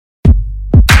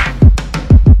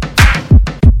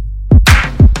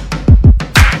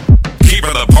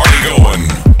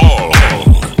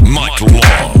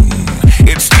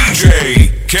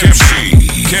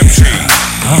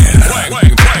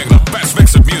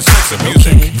the sex of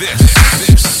music. This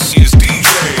is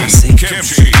DJ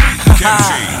Kimchi.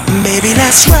 Maybe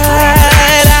let's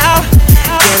ride out,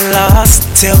 get lost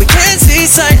till we can see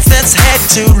sights. Let's head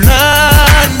to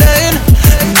London.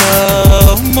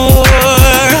 No more.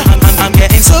 I'm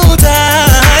getting so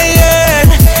tired.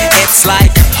 It's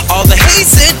like all the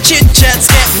haze and chit chats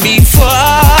get me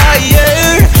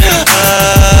fired.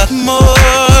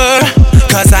 More.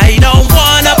 'Cause I don't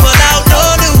wanna pull out no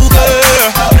new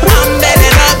girl. I'm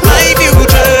betting up my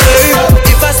future.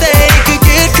 If I stay, it could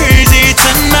get crazy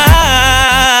tonight.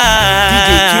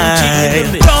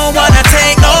 Don't wanna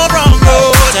take no wrong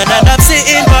road and end up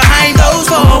sitting behind those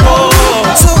four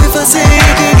walls. So if I say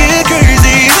it could get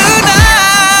crazy tonight,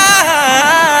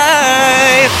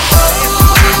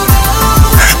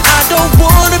 I don't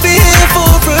wanna be here for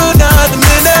another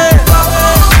minute.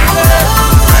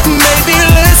 Maybe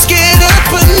let's get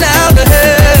up and out of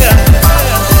here.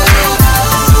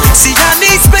 See, I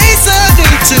need space, I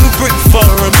need to breathe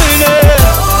for a minute.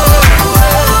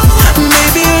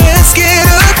 Maybe let's get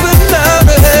up and out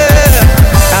of here.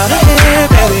 Out of here,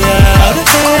 baby, out of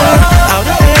here.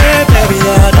 Out of here, baby,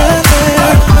 out of here.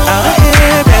 Out of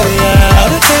here, baby,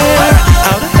 out of here.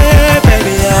 Out of here,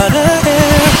 baby, out of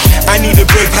here. I need a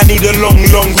break, I need a long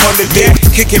holiday.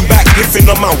 Kicking back, giving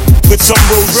them out with some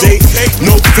rosé.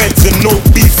 No feds and no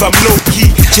beef, I'm low key.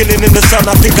 Chilling in the sun,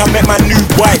 I think I met my new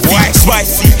wife.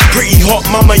 Spicy, pretty hot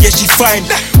mama, yeah she fine.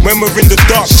 When we're in the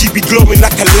dark, she be glowing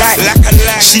like a light.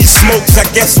 She smokes, I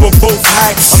guess we're both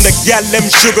high. I'm the gal, them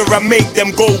sugar, I make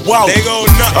them go wild. They go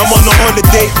nuts. I'm on a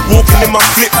holiday, walking in my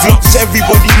flip-flops.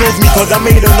 Everybody knows me 'cause I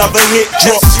made another hit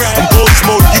drop. I'm ghost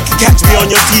mode, you can catch me on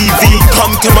your TV.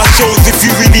 Come to my shows if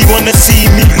you really wanna see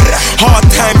me. Hard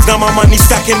times, now my money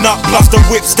stacking up. Plus the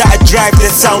whips that I drive, they're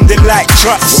sounding like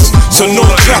trucks. So no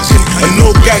trapping and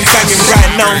no gang banging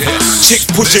right now. Chick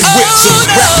pushing whips and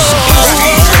rap.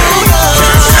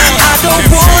 I don't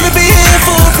wanna be here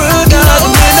for another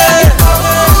minute.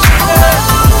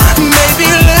 Maybe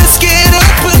let's get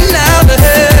up and out of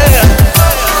here.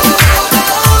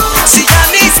 See, I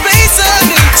need space, I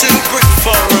need to breathe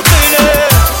for a minute.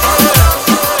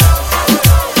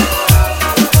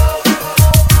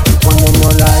 Cuando no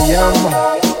la llamo,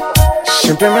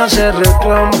 siempre me hace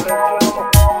reclamo.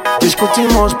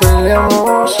 Discutimos,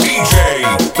 peleamos,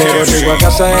 pero llego a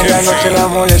casa en la noche, la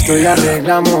molesto y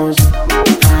arreglamos.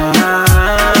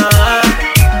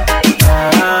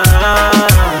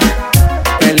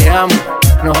 Peleamos,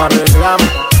 nos arreglamos,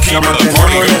 nos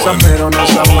mantenemos en esa, pero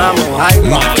nos amamos. Ay,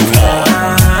 va.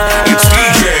 It's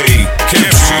DJ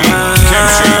Kimchi.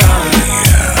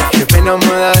 Qué pena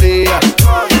me daría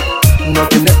no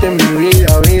tenerte en mi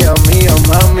vida, vida mía,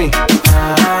 mami.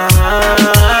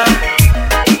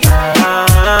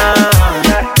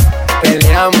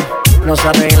 Peleamos, nos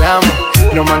arreglamos,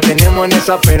 nos mantenemos en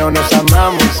esa, pero nos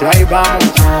amamos. Y ahí vamos.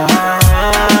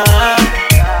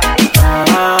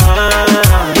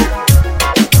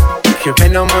 Qué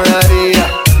pena me daría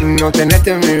no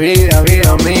tenerte en mi vida,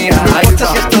 vida mía. No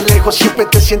importa si estás lejos, siempre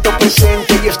te siento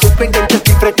presente y estoy pendiente de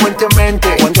ti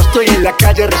frecuentemente. Cuando estoy en la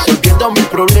calle resolviendo mis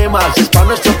problemas, es para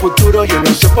nuestro futuro, yo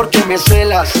no sé por qué me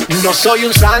celas. No soy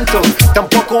un santo,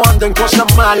 tampoco ando en cosas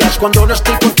malas. Cuando no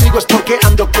estoy contigo es porque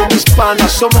ando con mis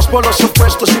panas. Somos polos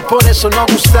opuestos y por eso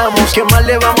nos gustamos. ¿Qué más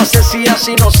le vamos a hacer si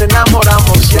así nos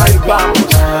enamoramos? Y ahí vamos.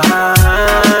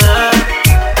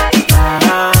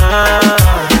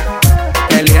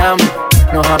 Peleamos,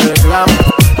 nos arreglamos,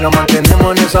 nos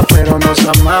mantenemos en esa, pero nos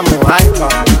amamos. Ahí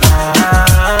vamos.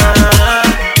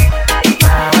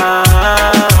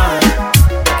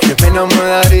 Qué pena me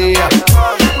daría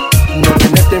no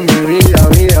tenerte en mi vida,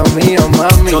 vida mía,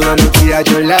 mami. Todos los días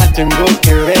yo la tengo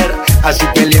que ver, así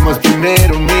peleemos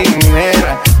primero, mi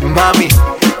mujer. Mami,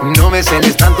 no me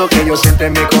celes tanto que yo siempre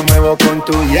me conmuevo con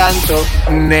tu llanto.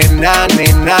 Nena,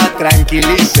 nena,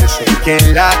 tranquilícese, que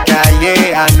en la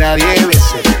calle a nadie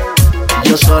bese.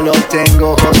 Yo solo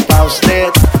tengo ojos pa' usted,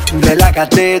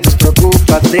 relájate,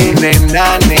 despreocúpate.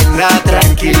 Nena, nena,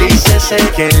 tranquilícese,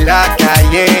 que en la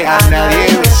calle a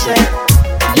nadie bese.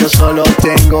 Yo solo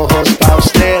tengo ojos pa'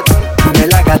 usted,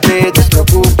 relájate,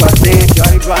 despreocúpate. Yo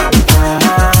ahí va.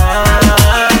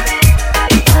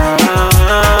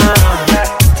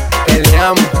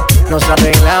 Peleamos, nos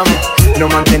arreglamos,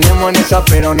 nos mantenemos en esa,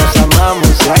 pero nos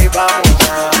amamos. Ahí vamos.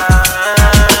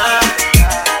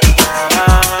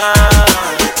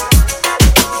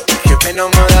 Qué pena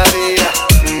me daría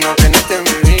no tenerte en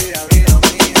mi vida, vida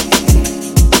mía.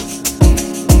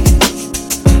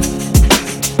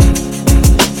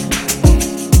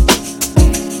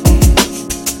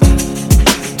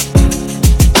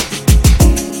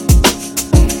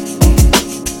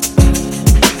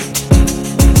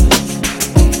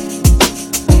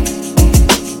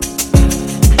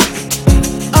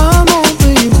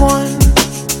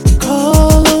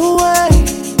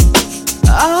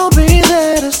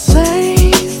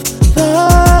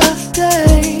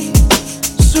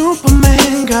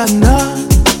 Superman got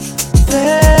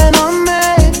nothing on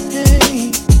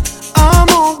me. I'm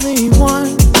only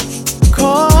one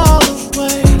call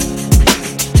away.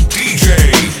 DJ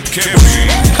Kimchi.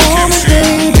 Call me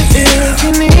baby if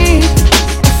you need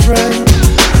a friend.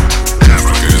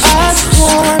 I just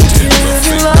wanna give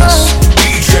you love.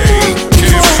 DJ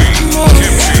Kimchi.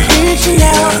 Reaching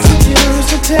out to you,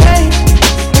 so take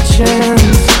a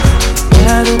chance. No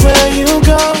matter where you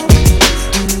go,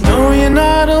 you know you're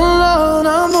not alone.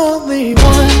 I'm only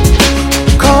one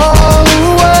call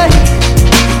away.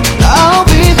 I'll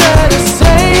be there to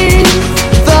save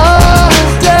the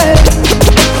day.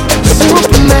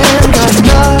 Superman got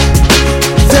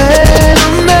nothing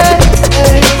on me.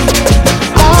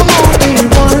 I'm only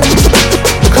one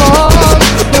call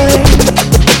away.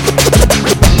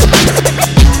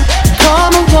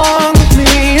 Come along with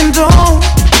me and don't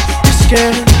be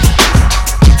scared.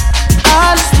 I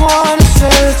just wanna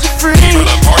set you free. Keep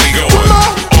the party going. Come on,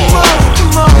 come on,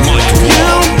 come on. You and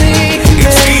me can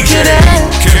It's make DJ it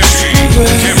Kimchi.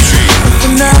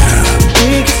 for now, we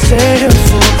can stay here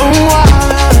for a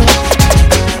while.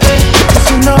 Cause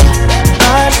you know, I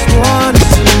just wanna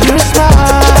see you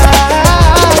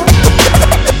smile.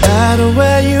 No matter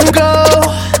where you go,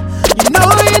 you know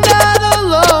you're not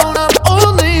alone. I'm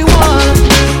only one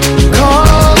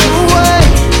call away.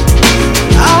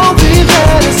 I'll be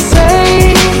there to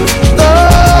save the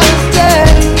day.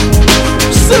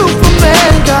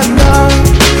 Superman got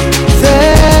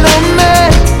nothing on me.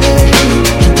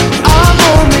 I'm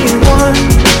only one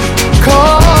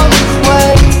call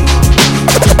away.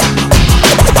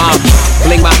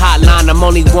 Blink my hotline, I'm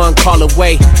only one call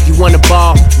away. You want a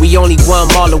ball, we only one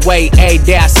mall away. Every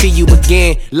day I see you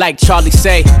again, like Charlie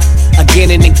say.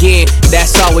 Again and again,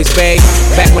 that's always babe.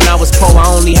 Back when I was poor, I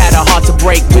only had a heart to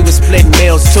break. We was splitting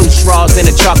meals, 2 straws and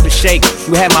a chocolate shake.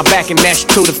 You had my back and that's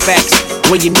true to facts.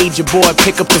 When you need your boy,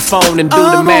 pick up the phone and do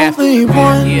the math. I'm only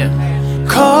one Yeah,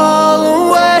 call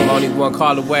away. I'm only one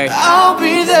call away. I'll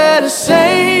be there to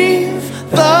save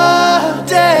the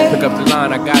day. Pick up the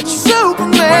line, I got you.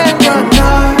 Superman got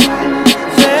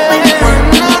nothing on me.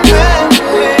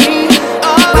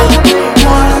 I'm only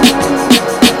one.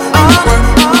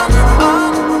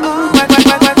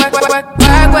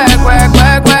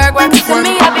 For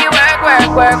me, I be work.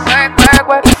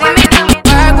 For me, do me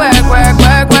work.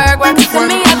 For me, I be work. For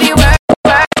me, I be work.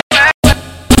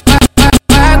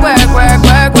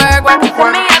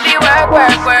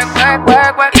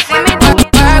 You see me do me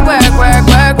work.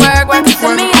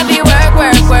 For me, I be work.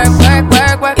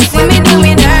 You see me do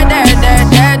me da.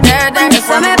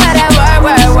 For me, better work.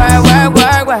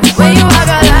 When you walk a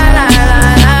la.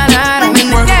 I'm in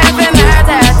the cafe,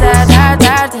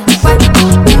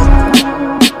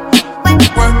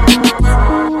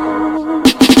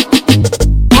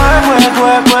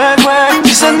 Work.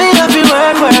 You send me up, you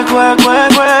work.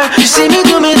 You see me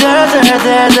do me da.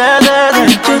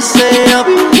 Just say I'll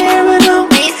be here when I'm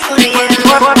wait for you.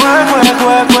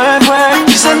 work.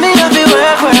 You send me up, you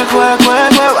work.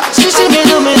 You see me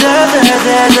do me da.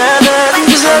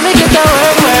 Just let me get that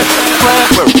work.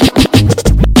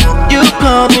 You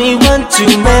called me one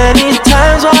too many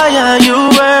times, why are you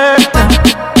work?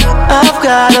 I've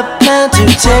got a plan to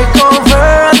take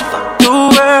over and fuck the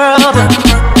world.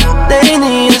 They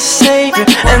need a savior,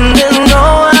 and there's no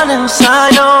one else I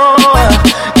know.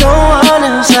 No one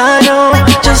else I know.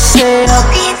 Just say I'll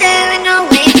Be there and I'll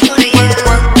wait for you.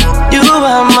 you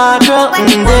are my girl,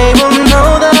 and they will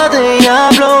know that they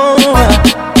are blown.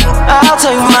 I'll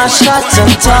take my shots on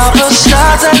top of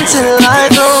shots until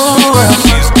I go.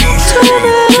 Too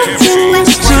many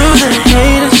things to the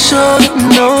haters, show them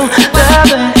no. That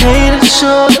the haters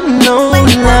show them no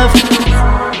love.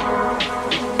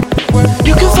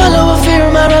 You can follow a fear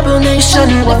of my rebel nation.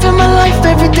 Living my life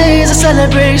every day is a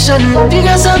celebration. If you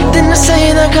got something to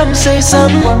say, then come say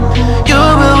something. You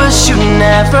will wish you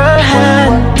never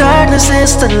had. Darkness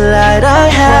is the light I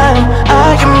have.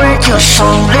 I can break your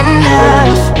soul in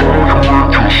half.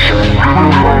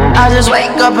 I just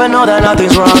wake up and know that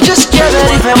nothing's wrong. Just get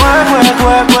ready for work.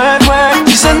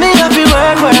 You send me up, you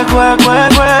work.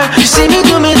 You see me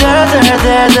do me da.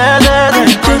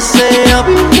 Just say I'll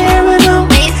be here when I'm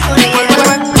Wait for you.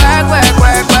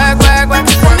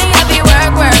 For me, I be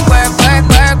work.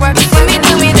 For me,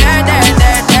 do me da.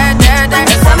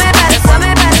 For me, better.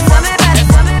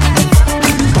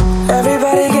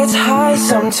 Everybody gets high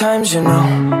sometimes, you know.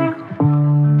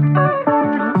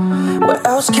 What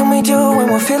else can we do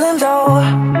when we're feeling low?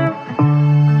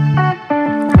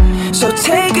 So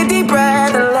take a deep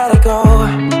breath and let it go.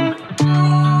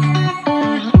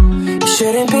 You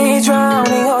shouldn't be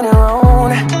drowning on your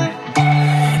own.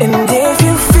 And if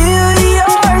you feel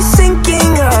you're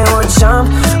sinking, I will jump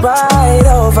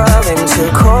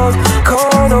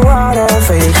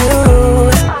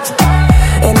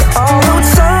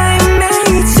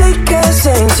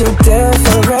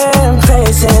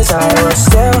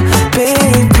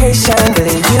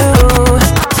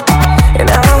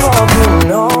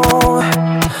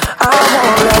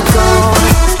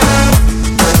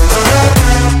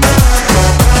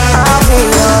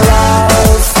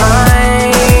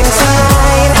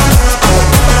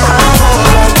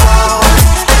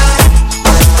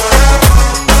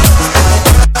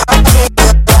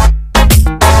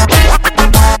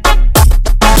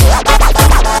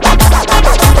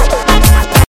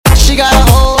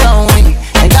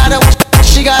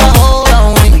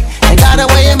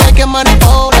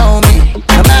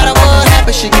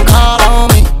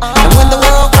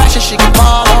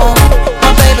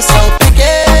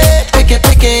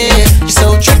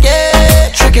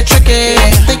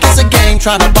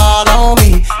tryna ball on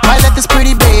me. Might let this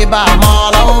pretty babe buy them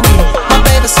all on me. My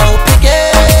baby's so picky,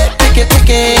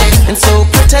 and so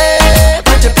pretty.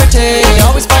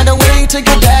 Always find a way to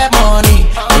get that money.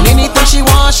 And anything she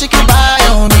wants, she can buy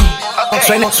on me.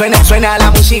 Suena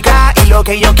la música y lo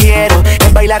que yo quiero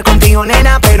es bailar contigo,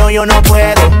 nena, pero yo no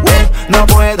puedo. No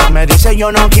puedo, me dice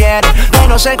yo no quiero.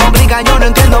 Pero se complica, yo no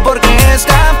entiendo por qué es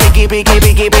tan piqui.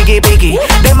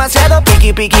 Demasiado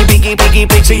piqui.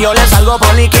 Si yo le salgo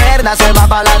por la izquierda, se va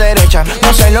para la derecha.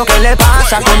 No sé lo que le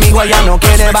pasa, conmigo ella no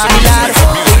quiere bailar.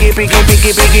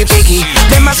 Piqui.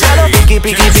 Demasiado piqui.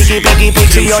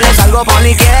 Si yo le salgo por la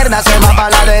izquierda, se va para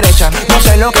la derecha. No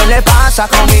sé lo que le pasa,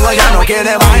 conmigo ella no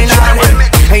quiere bailar.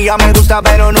 Ella me gusta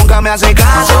pero nunca me hace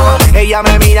caso. Ella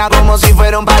me mira como si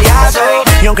fuera un payaso.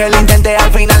 Y aunque lo intenté al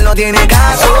final no tiene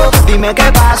caso. Dime qué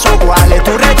pasó, cuál es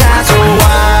tu rechazo.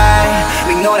 Why?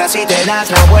 Me ignoras si te das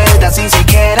la vuelta sin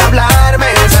siquiera hablarme.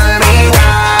 Tell me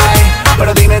why.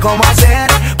 Pero dime cómo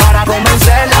hacer para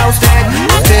convencerla a usted.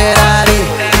 Ferrari,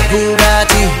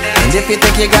 Bugatti. And if you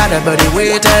think you got it, buddy,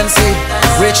 wait and see.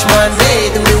 Rich Monday,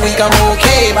 through the week I'm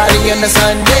okay. By the end of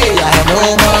Sunday, I have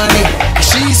no money.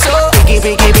 She's so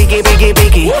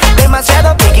piqui.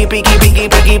 Demasiado piqui.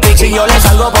 Si yo le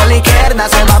salgo por la izquierda,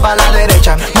 se va para la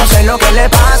derecha. No sé lo que le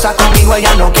pasa, conmigo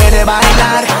ella no quiere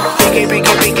bailar. Piqui.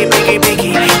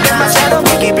 Demasiado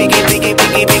piqui.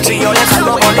 Si yo le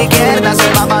salgo por la izquierda, se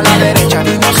va para la derecha.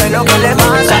 No sé lo que le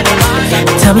pasa.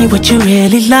 Tell me what you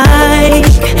really like.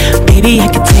 Baby, I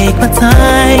can take my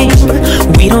time.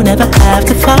 We don't ever have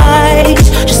to fight.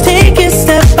 Just take it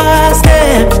step by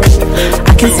step.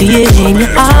 I can see it in your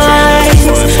eyes,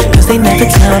 cause they never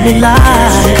tell me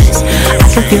lies. I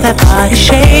can feel that body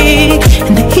shake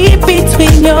and the heat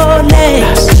between your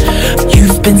legs.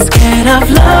 You've been scared of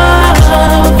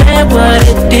love and what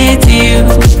it did to you.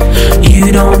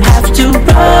 You don't have to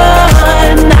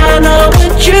run, I know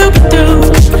what you've been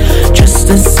through. Just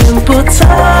a simple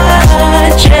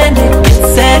touch and it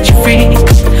can set you free.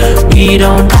 We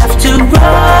don't have to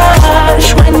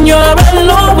rush when you're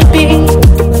alone with me.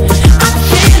 I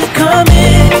feel it coming,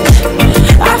 babe.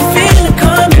 I feel it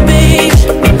coming, babe.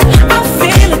 I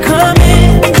feel it coming,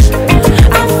 babe.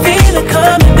 I feel it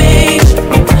coming, babe.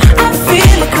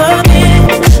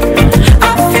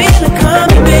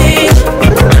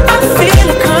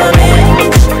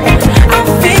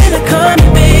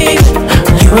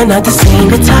 You are not the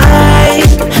single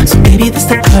type, so baby, this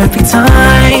the perfect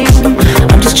time.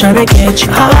 I'm just trying to get you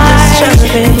high,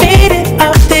 faded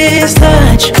off this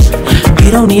touch. We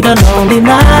don't need a lonely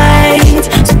night,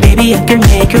 so baby I can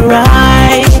make it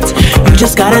right. You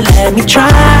just gotta let me try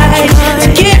to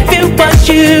give you what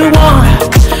you want.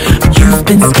 You've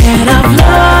been scared of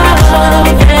love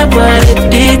and what it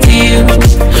did to you.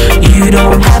 You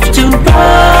don't have to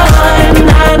run,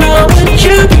 I know what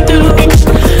you've been through.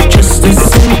 Just a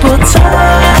simple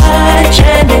touch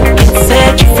and it can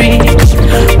set you free.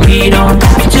 We don't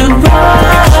have to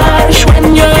rush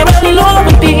when you're alone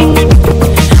with me.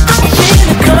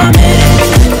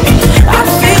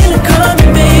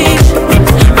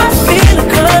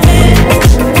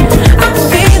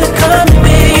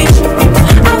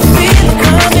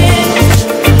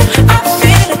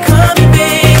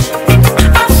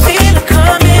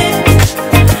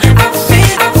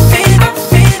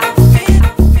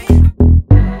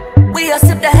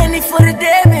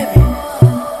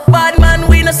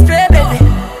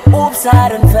 I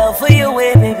done fell for your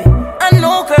way, baby. I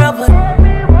know, girl, but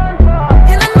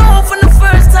and I know from the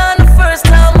first time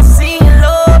I seen your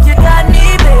love, you got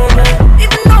me, baby.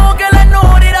 Even though, girl, I know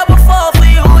that I would fall for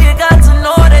you, you got to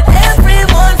know that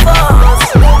everyone falls.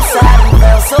 Oops, I done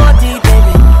fell so deep,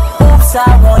 baby. Oops,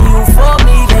 I want you for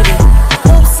me, baby.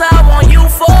 Oops, I want you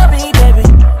for me, baby.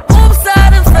 Oops,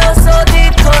 I done fell so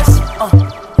deep, cause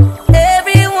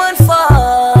everyone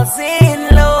falls in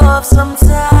love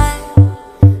sometimes.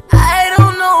 I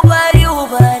don't know about you,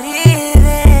 but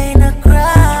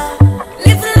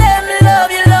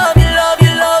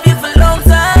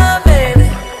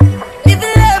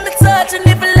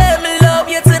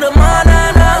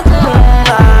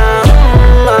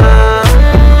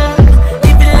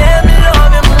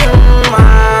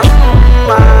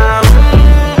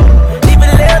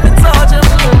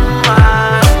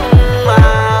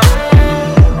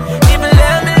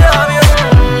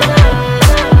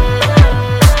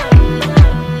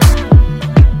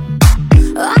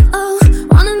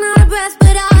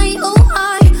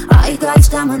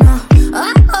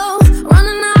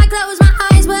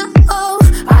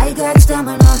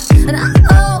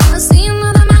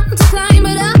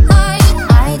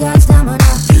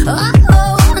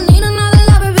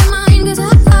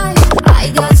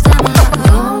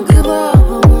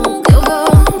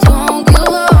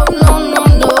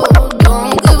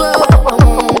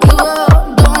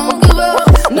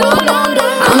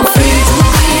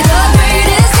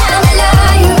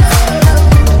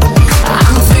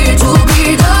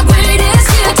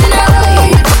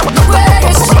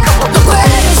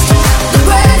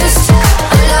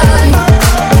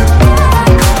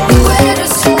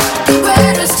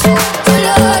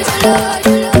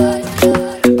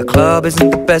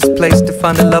best place to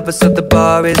find the lovers, so the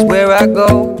bar is where I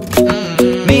go.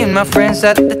 Me and my friends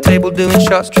at the table doing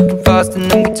shots, tripping fast,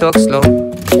 and then we talk slow.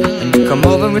 And you come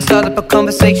over and start up a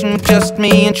conversation with just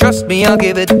me, and trust me, I'll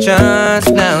give it a chance.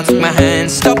 Now take my hand,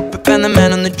 stop it, and the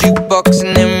man on the jukebox,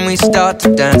 and then we start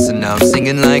to dance. And now I'm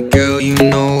singing like, girl, you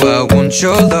know I want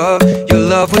your love. Your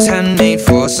love was handmade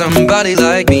for somebody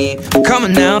like me. Come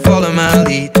on now, follow my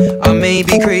lead. I may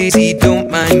be crazy,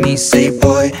 don't mind me. Say,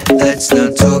 boy, let's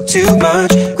not talk too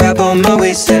much. Grab on my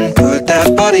waist and put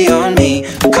that body on me.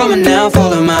 Come on now,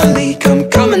 follow my lead.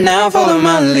 Come on now, follow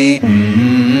my lead.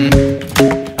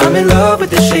 I'm in love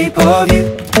with the shape of you.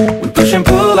 We push and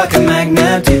pull like a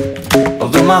magnet do.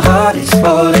 Although my heart is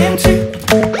falling too.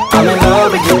 I'm in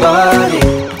love with your body.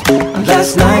 And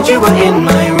last night you were in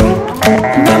my room.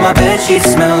 And now my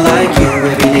bedsheets smell like you.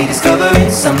 Every day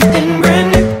discovering something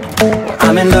brand new.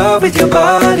 I'm in love with your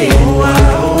body.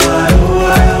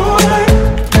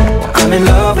 I'm in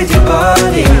love with your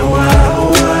body.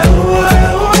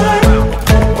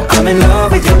 I'm in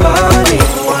love with your body.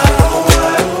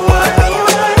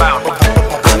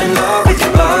 I'm in love with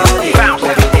your body.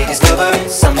 Every day discovering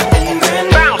something brand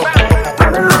new.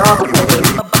 I'm in love with your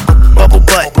bubble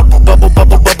butt, bubble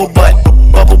bubble bubble butt,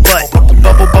 bubble butt,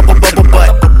 bubble bubble bubble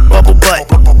butt, bubble butt,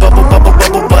 bubble bubble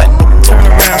bubble butt. Turn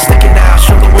around, stick it out,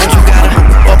 show the world you got a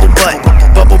bubble butt,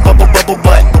 bubble bubble bubble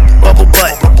butt, bubble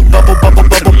butt, bubble bubble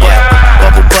bubble butt,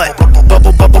 bubble butt,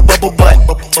 bubble bubble bubble butt.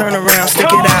 Turn around, stick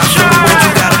it out, show the world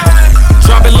you got a.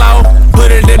 Drop it low,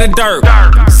 put it in the dirt.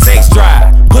 6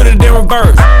 drive, put it in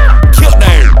reverse. Killed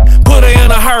that, put it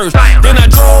in a hearse. Then I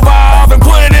drove off and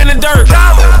put it in the dirt.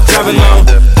 Drop it low,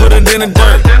 put it in the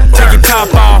dirt. Take your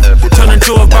top off, turn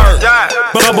into a bird.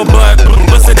 Bubble butt,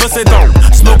 bust it dope.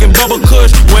 Smoking bubble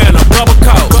kush, wearing a bubble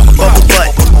coat. Bubble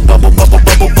butt, bubble bubble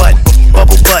bubble butt,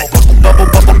 bubble butt, bubble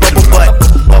bubble bubble butt,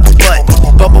 bubble butt,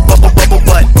 bubble bubble bubble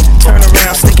butt. Turn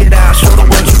around, stick it out, show the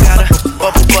world you got a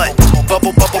bubble butt,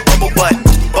 bubble bubble bubble butt,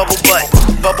 bubble butt,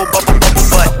 bubble bubble bubble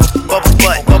butt, bubble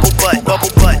butt, bubble butt, bubble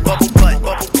butt, bubble butt,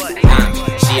 bubble butt.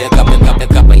 She a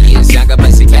couple years younger,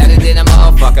 but she fatter than a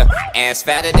motherfucker. Ass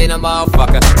fatter than a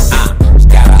motherfucker. She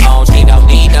got her own, she don't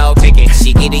need no ticket.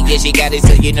 She get it, yeah, she got it,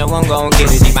 so you know I'm gon' get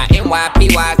it. She my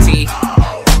NYPYT.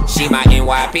 She my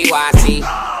NYPYT.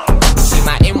 She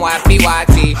my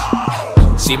NYPYT.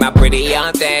 She my pretty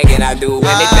young thing, and I do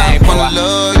anything for her. I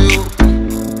love you,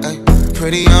 ay,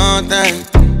 pretty young thing.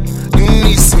 You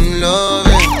need some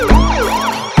loving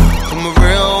from a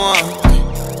real one.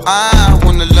 I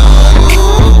wanna love you,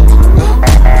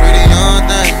 pretty young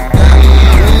thing.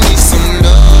 You need some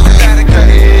loving,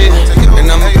 and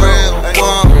I'm a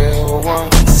real one.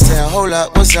 Say, hold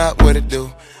up, what's up, what it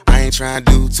do? I ain't tryna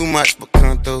do too much, but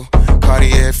come through.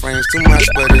 Cartier frames too much,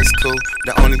 but it's cool.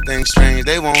 The only thing strange,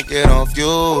 they won't get off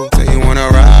you. Say you wanna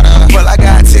ride out, well I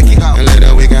got a ticket, and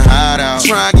later we can hide out.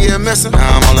 Try and get missing,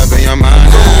 now I'm all up in your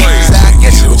mind. Cause I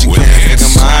get you, but you can't figure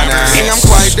mine out. See, I'm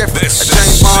quite different. A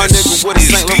James Bond nigga with a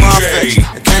St. Laurent face.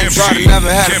 A James Harden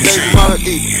never had a baby mother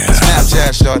eat.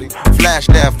 Snapchat shorty, flash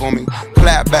that for me.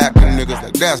 Clap back them niggas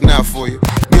like that's not for you.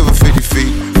 Give her 50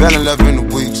 feet, fell in love in a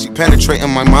week. She penetrating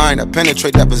my mind, I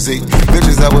penetrate that physique.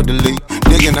 Bitches I would delete,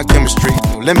 digging her chemistry.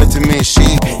 No limit to me and she,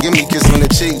 give me a kiss on the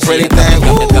cheek. Pretty thing,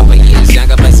 a couple years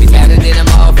younger, but she fatter than a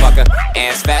motherfucker.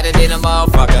 Ass fatter than a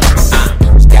motherfucker.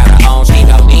 She got her own, she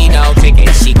don't need no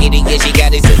ticket. She get it, yeah, she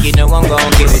got it, so you know I'm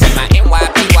gon' get it. She my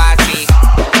NYPYT.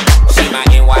 She my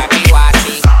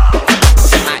NYPYT.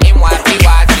 She my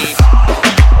NYPYT.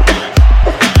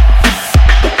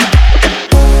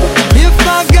 If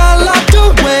I got locked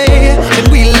away and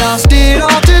we lost it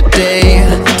all today,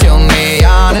 tell me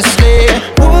honestly,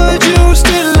 would you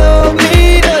still love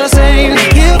me the same?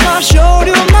 If I showed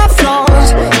you my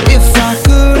flaws, if I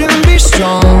couldn't be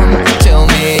strong, tell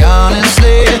me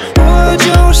honestly, would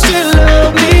you still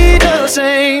love me the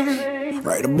same?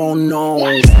 Right about now.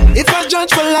 If I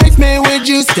judge for life, man, would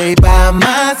you stay by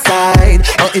my side?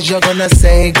 Or is you gonna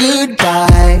say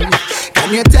goodbye?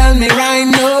 Can you tell me right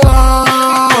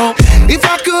now? If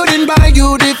I couldn't buy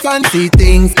you the fancy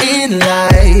things in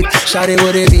life, shawty,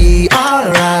 would it be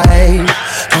alright?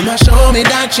 Come and show me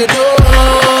that you do.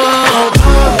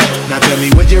 Now tell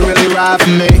me, would you really ride for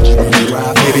me?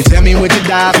 Baby, tell me, would you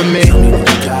die for me?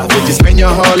 Would you spend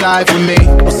your whole life with me?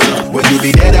 Would you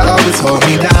be there to always hold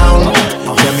me down?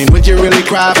 Tell me, would you really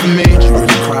cry for me?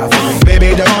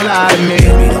 Baby, don't lie to me.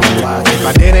 If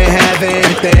I didn't have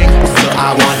anything,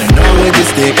 I wanna know, would you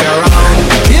stick around?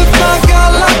 If I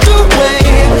got locked away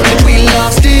and we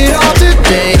lost it all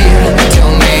today,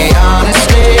 tell me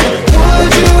honestly,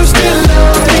 would you still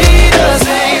love me the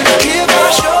same? If I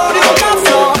showed you my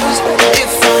flaws, if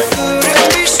I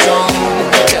couldn't be strong,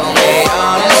 tell me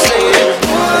honestly.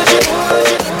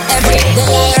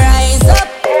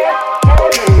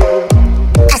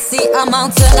 a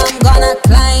mountain I'm gonna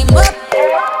climb up.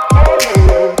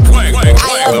 I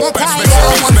love the tiger,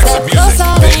 I'm one step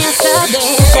closer than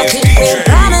yesterday. So keep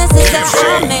promises that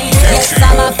I made. Yes,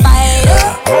 I'm a fighter.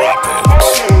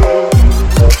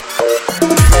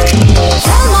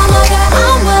 Tell mama that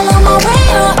I'm well on my way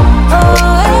up.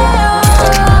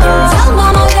 Tell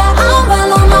mama that I'm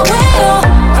well on my way up.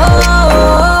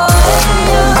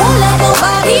 Don't let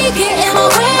nobody get in my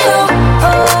way up.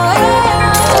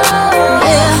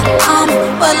 Yeah, I'm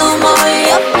well on my way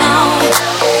up now.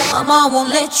 Mama won't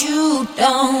let you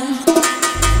down.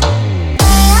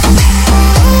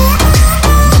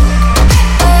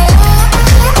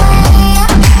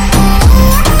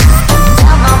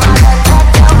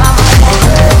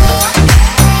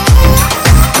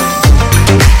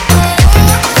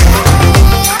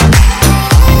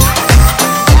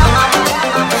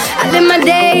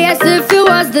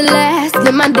 The last,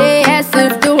 live my day as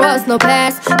if there was no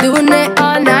past. Doing it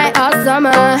all night, all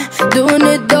summer. Doing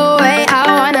it the way I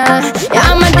wanna. Yeah,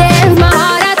 I'ma dance my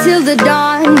heart out till the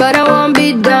dawn, but I won't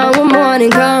be done when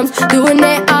morning comes. Doing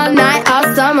it all night, all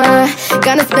summer.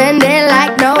 Gonna spend it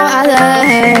like no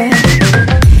other.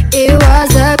 It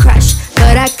was a crush,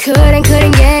 but I couldn't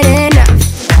get enough.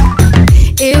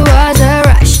 It was a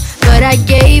rush, but I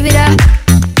gave it up.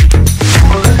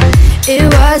 It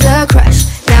was a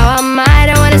crush. Now I might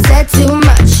have wanna said too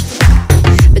much,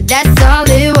 but that's all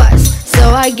it was,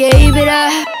 so I gave it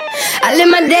up. I live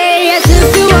my day as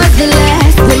if it was the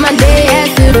last. Live my day as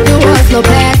if there was no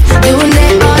past. Doing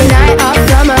it all night, all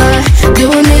summer.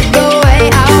 Doing it the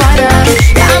way I wanna.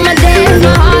 Yeah, I'ma dance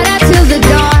my heart out till the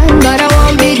dawn, but I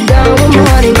won't be done when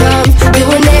morning comes.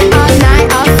 Doing it all night,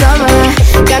 all summer.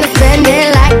 Gonna spend it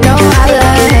like no other.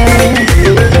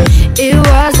 It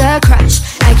was a crush.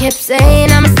 I kept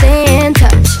saying I'ma stay in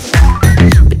touch,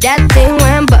 but that thing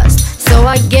went bust, so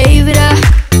I gave it up.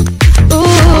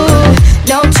 Ooh,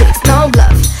 no tricks, no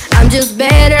bluff. I'm just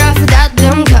better off without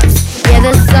them cuffs. Yeah,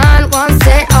 the sun won't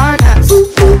set on us. Ooh,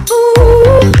 ooh,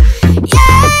 ooh.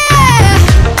 Yeah.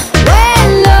 When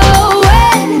low,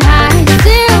 when high,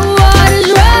 still waters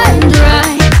run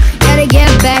dry. Gotta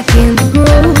get back in the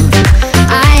groove.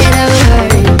 I ain't never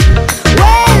heard it.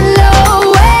 When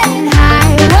low, when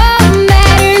high, what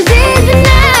matters is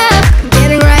enough.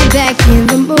 Getting right back in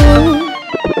the mood.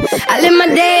 I live my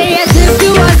day as if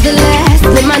it was the last.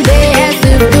 Live my day as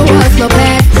if there was no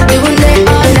past. Doing it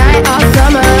all night, all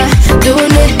summer.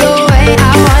 Doing it the way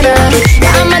I wanna.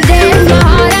 Yeah, I'ma dance my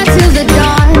heart out till the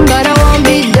dawn, but I won't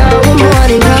be done when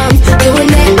morning comes.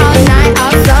 Doing it all night,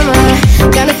 all summer.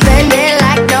 Gonna spend it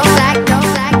like no.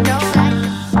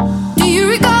 Do you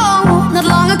recall, not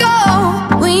long ago,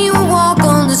 when you would walk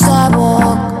on the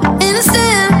sidewalk?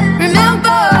 Innocent,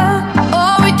 remember,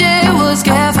 all we did was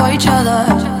care for each other.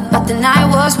 But the night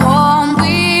was warm,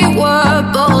 we were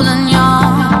bold and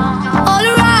young. All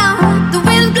around, the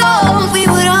wind blows, we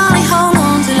would only hold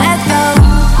on to let go.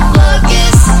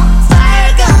 Focus,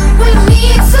 fire gun, we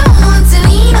need someone to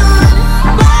lean on.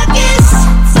 Focus,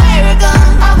 fire gun,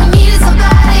 all we need is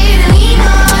somebody to lean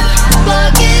on.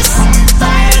 Focus,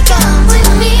 fire gun, we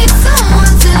need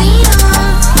someone to lean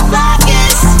on.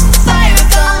 Focus, fire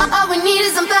gun, all we need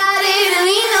is somebody to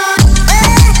lean on.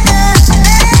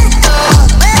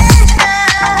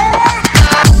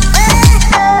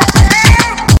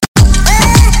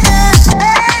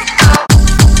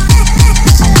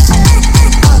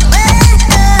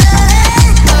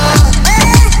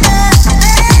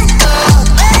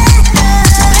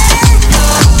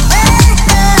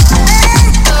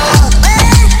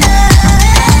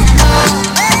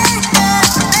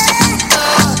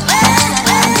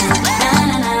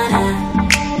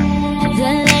 The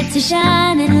lights are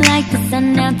shining like the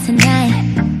sun out tonight.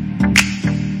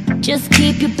 Just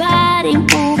keep your body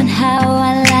moving how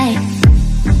I like.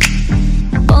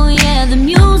 Oh yeah, the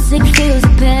music feels a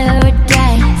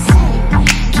paradise.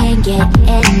 Can't get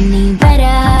any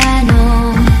better,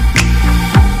 no.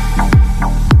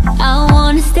 I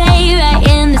wanna stay right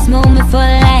in this moment for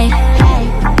life.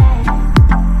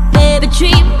 Baby,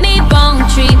 treat me wrong,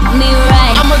 treat me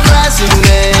right. I'm a classic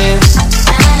man.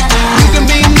 You can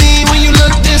be me when you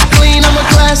look this clean. I'm a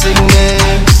classic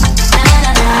man.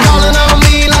 Calling on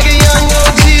me like a young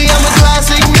OG. I'm a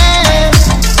classic man.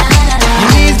 Your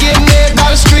knees get met by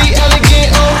the street,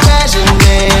 elegant, old-fashioned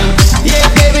man. Yeah,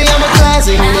 baby, I'm a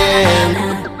classic man.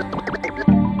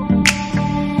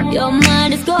 Your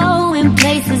mind is going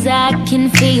places I can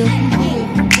feel.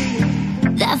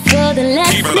 That further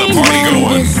lets me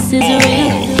know this is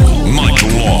real. Mike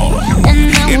Wall. And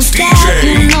I won't stop,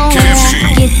 you know when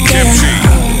I get there.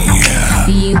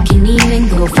 You can even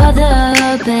go further,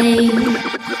 babe.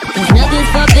 There's nothing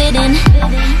forbidden.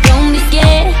 Don't be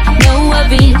scared, no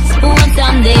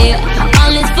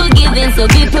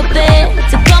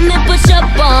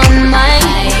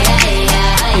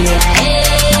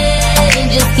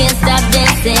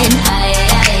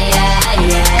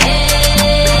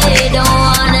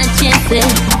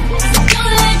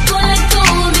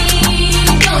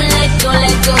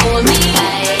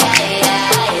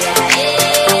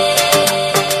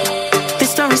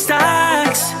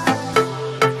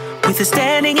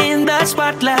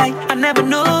spotlight. I never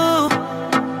knew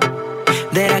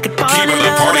that I could fall in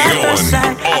love at first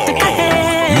sight. I think I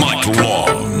had Mike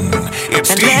Long. It's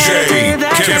and DJ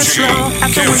Kimchi.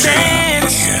 After we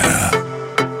danced,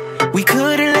 we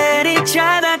couldn't let each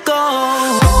other go.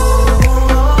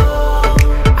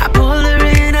 I pulled her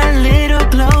in a little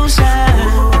closer,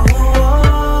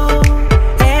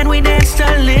 and we danced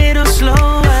a little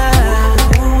slower.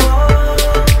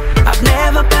 I've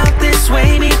never felt this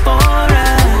way before,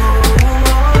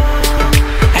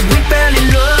 and we fell in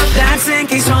love dancing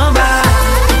kizomba.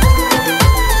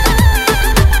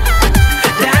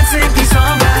 Dancing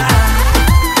kizomba,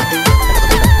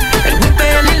 and we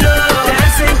fell in love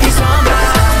dancing kizomba.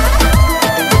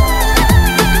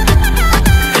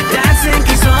 Dancing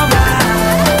kizomba,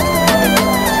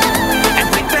 and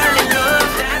we fell in love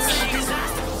dancing kizomba.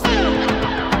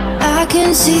 I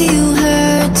can see you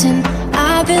hurting.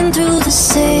 I've been through the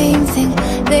same thing.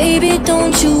 Baby,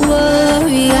 don't you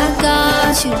worry, I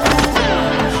got you.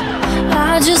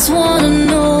 I just wanna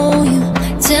know you.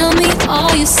 Tell me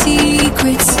all your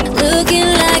secrets. Looking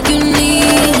like you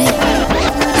need it.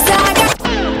 'Cause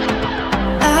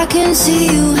I can see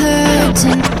you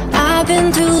hurting. I've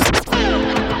been through.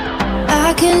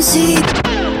 I can see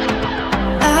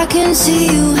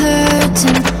you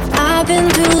hurting. I've been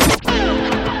through.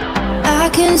 I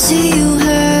can see you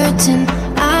hurting.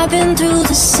 I've been through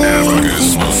the same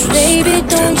thing. Baby,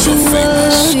 don't you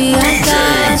worry, I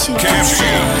got you.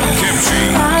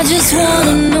 I just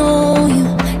wanna know you.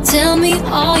 Tell me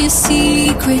all your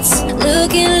secrets.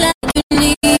 Looking like you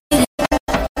need it.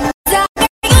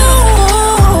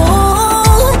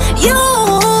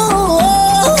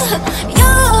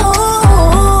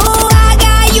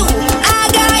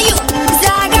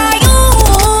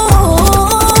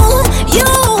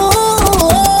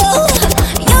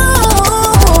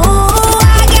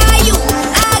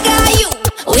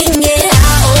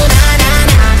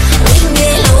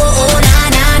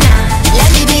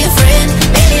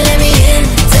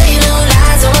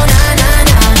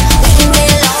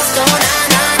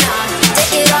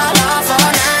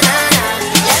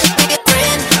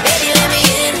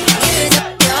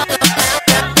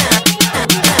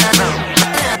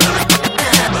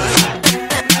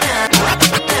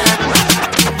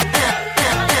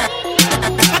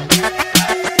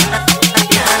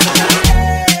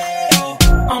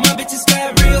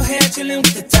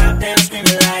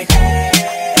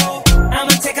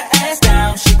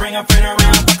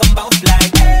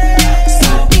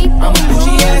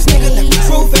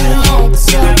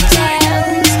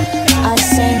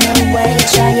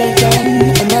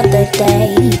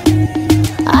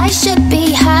 I should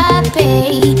be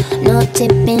happy, not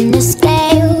tipping the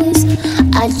scales.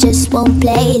 I just won't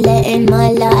play, letting my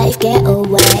life get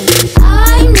away.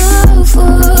 I'm no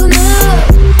fool, no,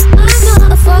 I'm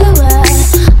not a follower.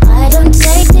 I don't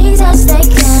take things as they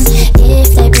come if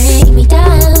they bring me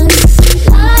down.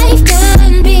 Life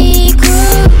can be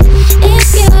cruel if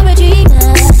you're a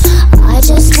dreamer. I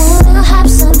just wanna have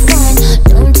some fun.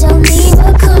 Don't tell me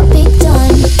what can't be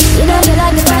done. You know you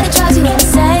like it, but it drives you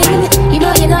insane. You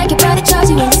know you like it, but it drives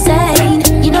you insane.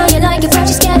 You know you like it, but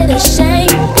you're scared of the shame.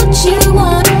 What you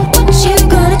want, what you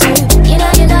gonna do? You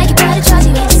know you like it, but it drives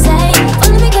you insane.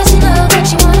 Only because you know that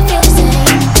you wanna feel the same.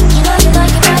 You know you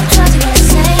like it, but it drives you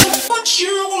insane. What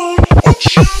you want, what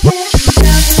you want.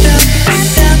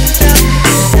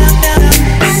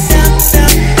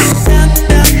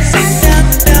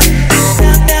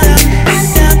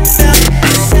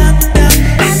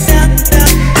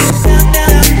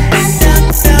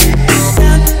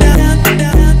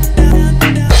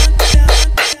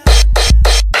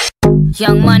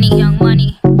 Young money, young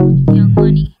money, young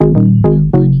money,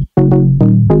 young money.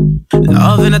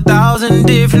 Love in 1,000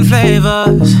 different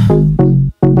flavors.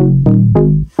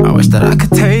 I wish that I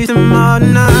could taste them all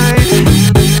night.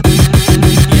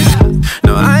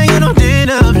 No, I ain't got no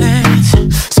dinner plans,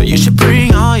 so you should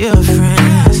bring all your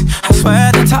friends. I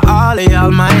swear that to all of y'all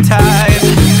my type.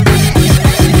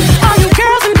 All you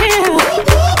girls in here,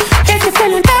 if you're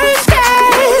feeling thirsty,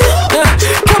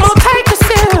 come on, take a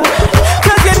sip,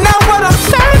 'cause you know what I'm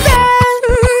serving.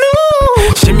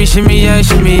 Shimmy, shimmy, yeah,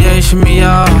 shimmy, yeah, shimmy,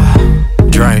 yeah.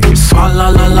 Drink, swalla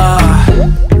la la.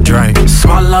 Drink,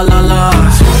 swalla la la.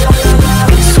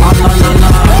 Swalla la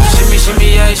la. Shimmy, shimmy,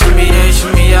 yeah, shimmy, yeah,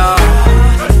 shimmy, yeah.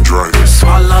 Drink,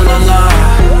 swalla la la.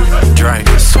 Drink,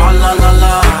 swalla la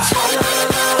la.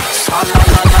 Swalla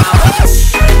la la.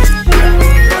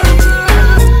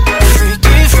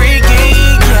 Freaky, freaky,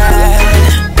 yeah.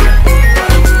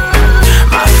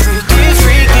 My freaky,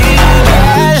 freaky,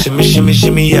 yeah. Shimmy, shimmy,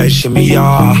 shimmy, yeah, shimmy,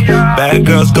 yeah. Bad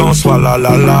girls gon' swallow,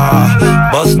 la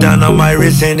la. Bust down on my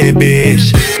wrist in it,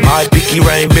 bitch. My pinky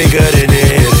ring bigger than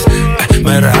this.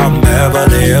 Matter how I'm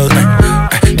Beverly Hills.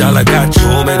 Dollar got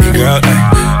too many girls.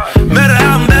 Matter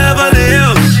how I'm Beverly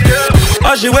Hills.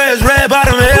 All she wears red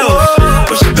bottom heels.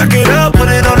 When she back it up, put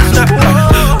it on the top.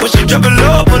 When she drop it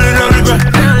low, put it on the ground.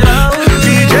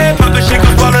 DJ pop it, she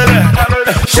gon' swallow that.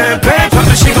 Champagne pop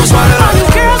it, she gon' swallow that. All the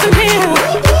girls in here,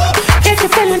 if you're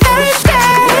feeling thirsty,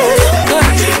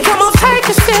 come on, take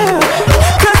a sip,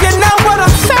 'cause you know what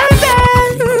I'm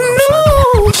serving.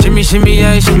 Ooh. Shimmy, shimmy,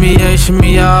 yeah, shimmy, yeah,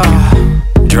 shimmy, yeah.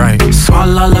 Drink,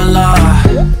 swalla la la.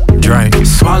 Drink,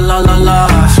 swalla la la.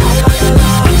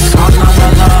 Swalla la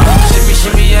la. Shimmy,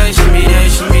 shimmy, yeah, shimmy, yeah,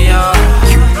 shimmy, yeah.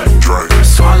 Drink,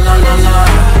 swalla la la.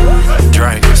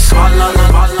 Drink, swalla la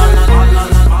la.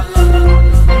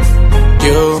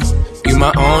 You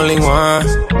my only one.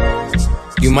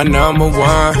 You my number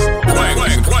one.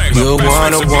 You're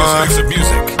one-on-one.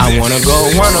 I wanna go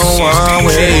one-on-one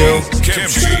with you.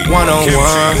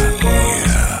 One-on-one.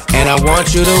 And I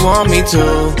want you to want me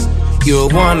too. You're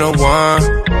one-on-one.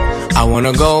 I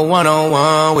wanna go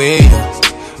one-on-one with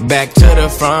you. Back to the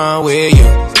front with you.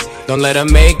 Don't let her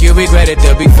make you regret it.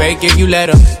 They'll be fake if you let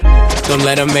them. Don't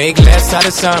let her make less out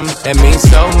of something that means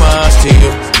so much to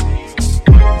you.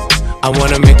 I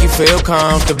wanna make you feel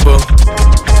comfortable.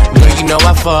 Girl, you know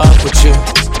I fuck with you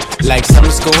like summer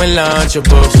school and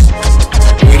Lunchables.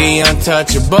 We the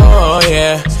untouchable,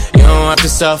 yeah. You don't have to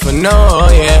suffer, no,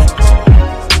 yeah.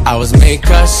 I was made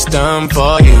custom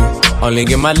for you. Only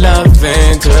give my love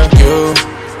into you.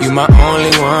 You my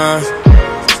only one.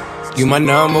 You my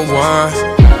number one.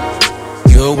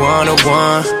 You're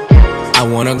one-on-one. I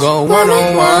wanna go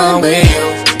one-on-one with you.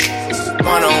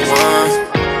 One-on-one.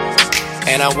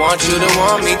 And I want you to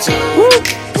want me too.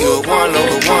 You're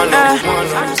one-on-one.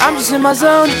 I'm just in my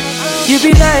zone. You'd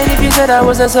be lying if you said I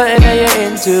wasn't something that you're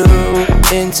into.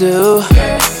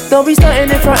 Don't be stunting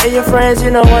in front of your friends,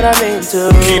 you know what I'm into.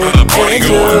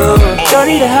 Don't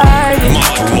need to hide it.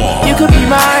 You could be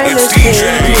mine, let's take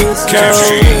it slow.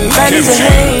 Manny's a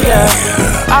hater.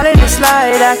 All in the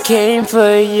slide, I came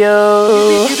for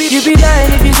you. You'd be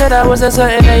lying if you said I wasn't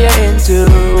something that you're into.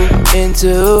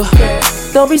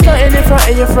 Don't be stunting in front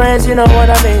of your friends, you know what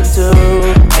I'm into.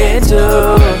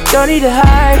 Don't need to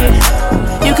hide it.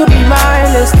 You could be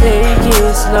mine, let's take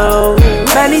it slow.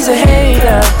 Manny's a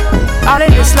hater. All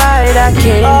in the slide, I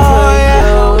came for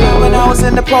you. When I was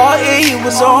in the party, it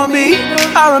was on me.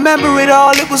 I remember it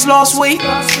all, it was last week.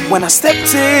 When I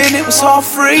stepped in, it was half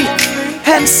free.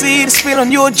 Hennessy to spill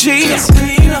on your jeans.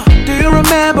 Do you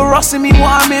remember asking me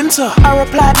what I'm into? I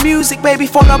replied, music, baby,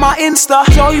 follow my Insta.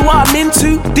 Show you what I'm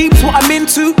into, deep's what I'm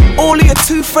into. All of your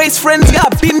two-faced friends, yeah,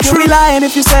 I've been through. You'd be lying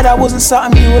if you said I wasn't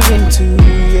something you were into,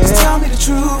 yeah. Just tell me the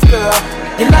truth, girl.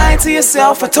 You're lying to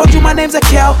yourself. I told you my name's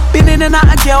Akel. Been in and out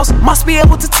of girls, must be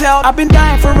able to tell. I've been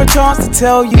dying for a chance to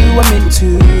tell you I'm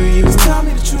into you. Just tell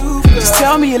me the truth, girl. Just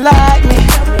tell me you like me.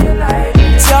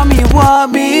 Tell me you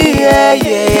want me, yeah,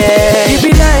 yeah, yeah. You'd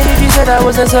be lying if you said I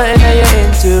wasn't something that you're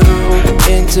into.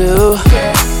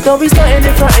 Don't be stunting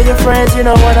in front of your friends, you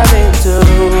know what I'm into.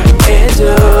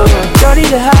 Don't need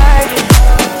to hide it.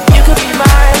 You could be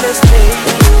mine, let's take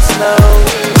it slow.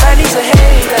 Manny's a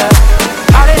hater.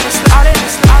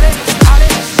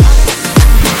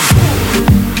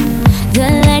 The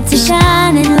lights are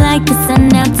shining like the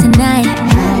sun out tonight.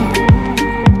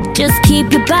 Just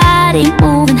keep your body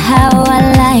moving how I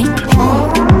like.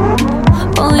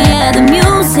 Oh yeah, the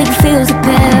music feels a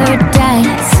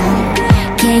paradise.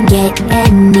 Can't get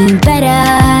any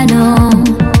better, no.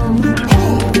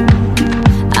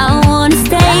 I wanna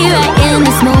stay right in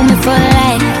this moment for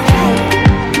life.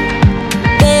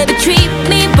 Baby, treat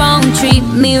me wrong, treat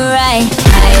me right.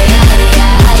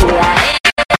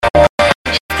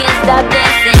 Just can't stop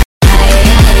dancing.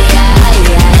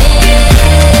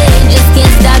 Just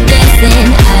can't stop dancing.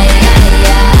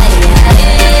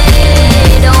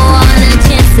 Don't wanna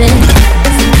chance it.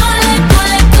 So don't let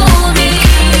go of me.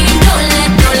 Don't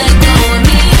let go of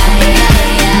me.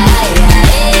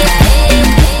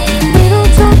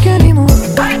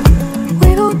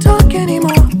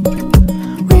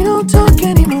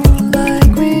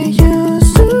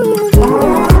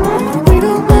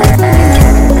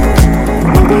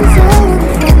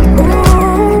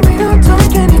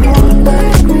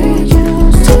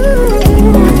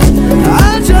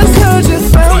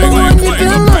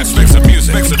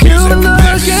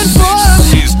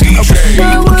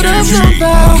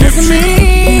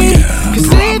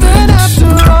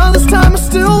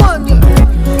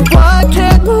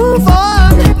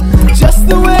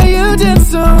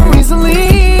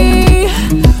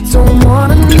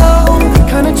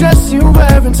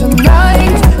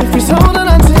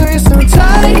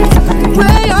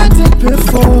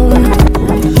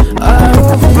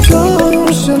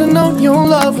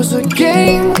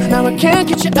 game. Now I can't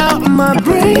get you out of my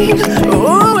brain.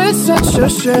 Oh, it's such a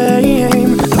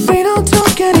shame. We don't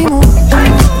talk anymore.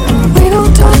 We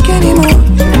don't talk anymore.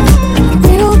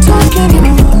 We don't talk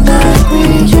anymore like we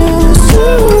used to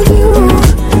do.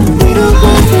 We don't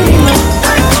laugh anymore.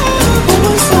 When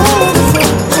we saw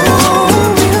before. Oh,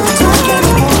 we don't talk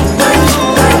anymore.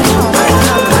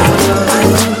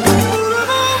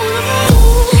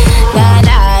 Nah,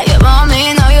 nah, you want me?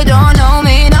 No, you don't know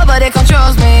me. Nobody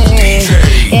controls me.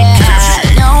 Yeah,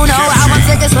 no, I want to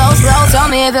take it slow, slow. Tell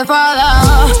me if you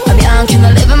follow. I'm young, can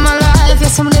I live in my life?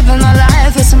 Yes, I'm living my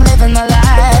life. Yes, I'm living my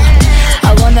life.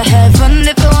 I wanna have fun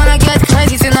if you wanna get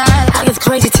crazy tonight. I get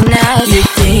crazy tonight. You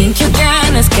think you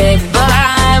can escape, but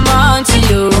I'm on to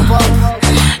you.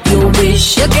 You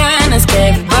wish you can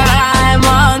escape, but I'm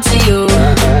on to you.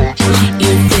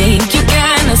 You think you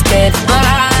can escape, but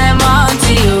I'm on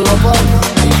to you.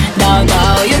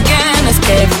 Now you can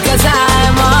escape, cause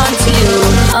I'm on to you.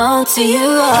 On to you.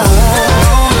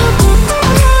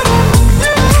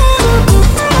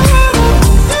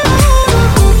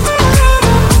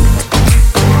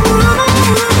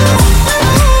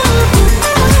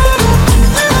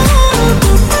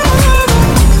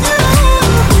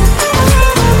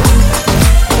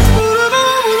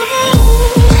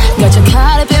 Got you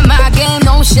caught up in my game,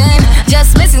 no shame.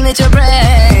 Just messing with your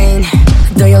brain.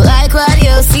 Do you like what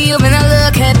you see when I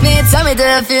look at me? Tell me, do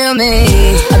you feel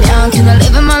me? I'm young, can I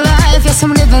live in my life? Yes,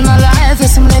 I'm living my life.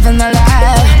 Yes, I'm living my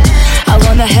life. I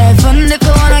wanna have fun if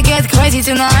you wanna get crazy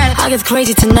tonight. I'll get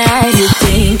crazy tonight. You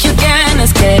think you can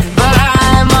escape, but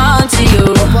I'm on to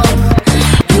you.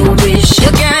 You wish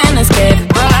you can escape,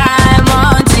 but I'm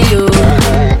on to you.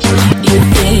 You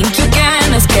think you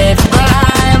can escape, but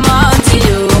I'm on to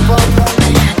you.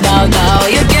 Now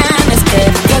you can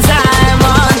escape, cause I'm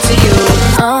on to you.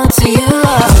 On to you.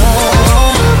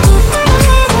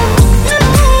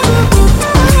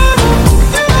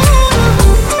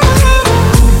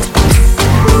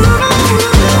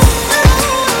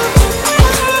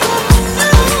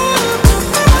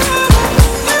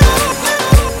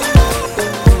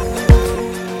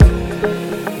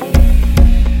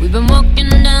 We've been walking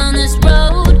down this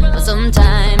road for some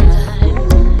time,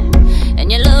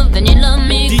 and you love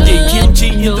me DJ Kimchi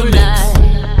in no the mix. lie.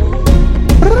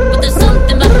 But there's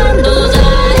something behind those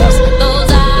eyes,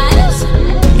 those eyes.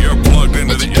 You're plugged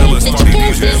into the illest party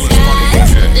DJ.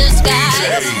 Disguise.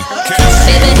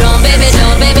 Baby,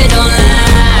 don't lie.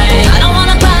 I don't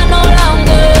wanna cry no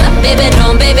longer. Baby,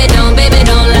 don't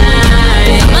lie.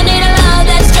 I'ma need a love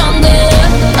that's stronger.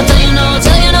 I'll tell you no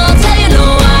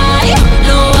why,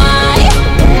 no why.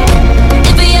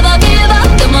 If we ever give up,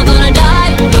 then we're gonna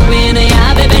die. Look me in the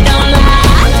eye, baby, don't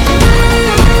lie.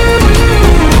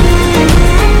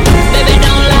 Baby,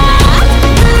 don't lie.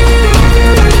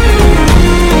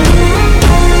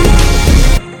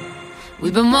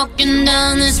 We've been walking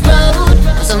down this road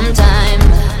for some time,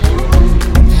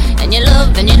 and you love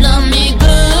me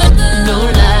good, no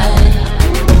lie.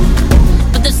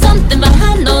 But there's something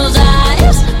behind those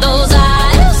eyes,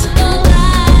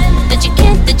 that you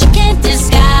can't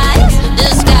disguise.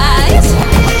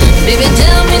 Baby,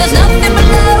 tell me there's nothing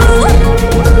below.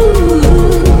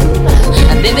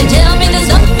 Baby, tell me there's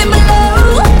nothing below.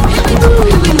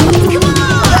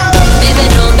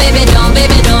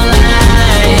 Baby, don't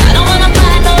lie. I don't wanna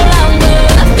cry no longer.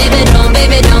 Baby,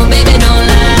 don't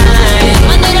lie.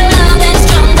 I need a love that's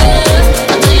stronger.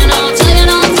 I'll tell you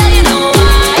no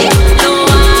why, no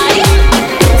why.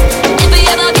 If we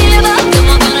ever give up, then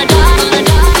we're gonna die.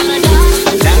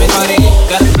 Diamond on it,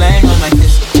 got a flame on my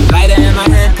fist. Lighter in my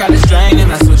hand, caught a string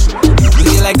and I switch. You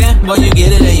get like that, boy, you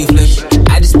get it and you flip.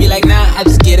 I just be like, nah, I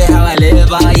just get it how I live.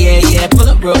 Oh yeah, pull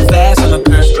up real fast on the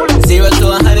curb. 0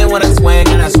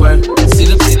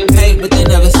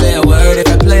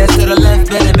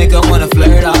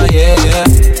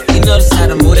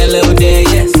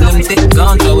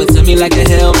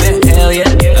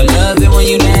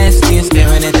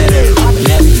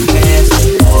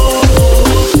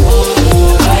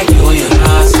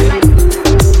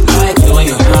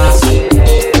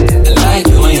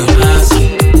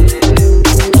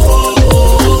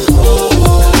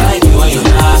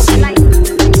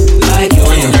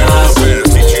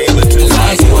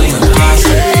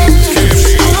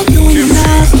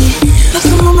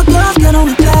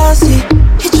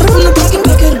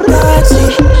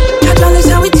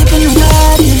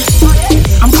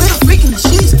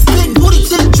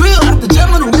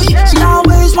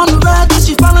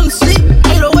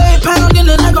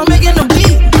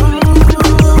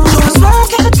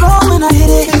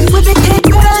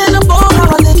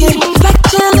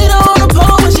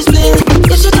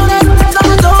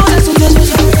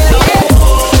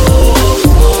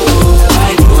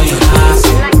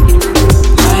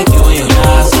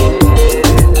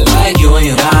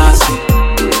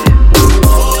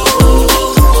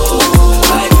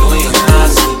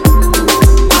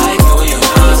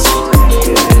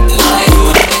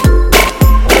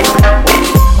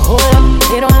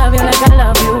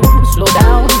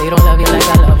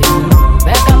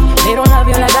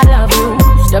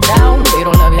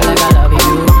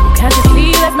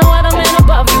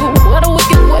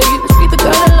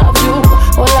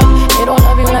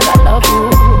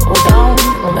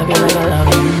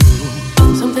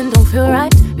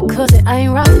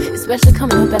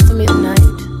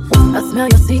 know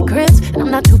your secrets, and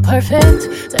I'm not too perfect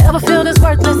to ever feel this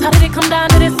worthless. How did it come down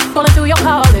to this? Falling through your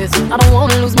call list. I don't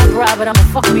wanna lose my pride, but I'ma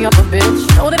fuck me up a bitch.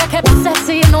 Know that I kept it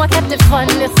sexy, and know I kept it fun.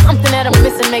 There's something that I'm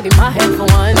missing, maybe my head for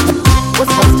one.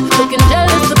 What's first? Looking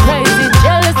jealous or crazy,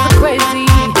 jealous or crazy.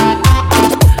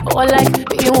 Or like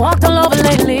being walked all over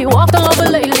lately, walked all over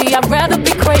lately. I'd rather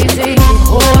be crazy.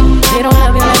 Oh, they don't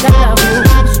love you like I love you.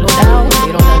 Slow down,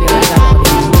 they don't love you like I love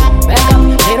you. Back up,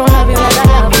 they don't love you like I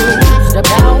love you. Step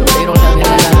down, they don't love you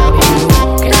like I love you.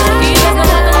 Can't see there's no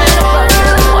other man above you.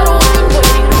 I don't want to put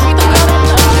you to be the girl that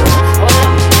loves you. Oh,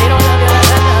 they don't love you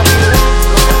like I love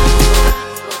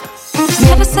you.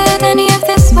 Never said any of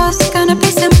this was gonna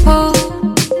be simple,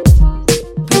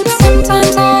 but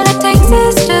sometimes all it takes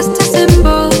is just a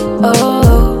symbol.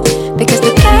 Oh, because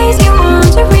the place you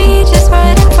want to reach is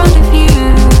right in front of you.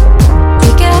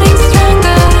 You're getting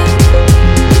stronger,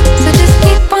 so just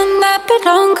keep on that bit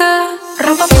longer.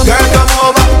 Girl, come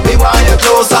over, me want you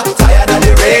closer. Tired of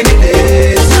the rainy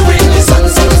days. You bring me sun,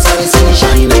 sun, sun,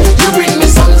 sunshine. You bring me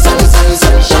sun, sun, sun,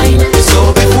 sunshine.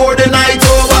 So before the night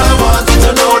over, I want you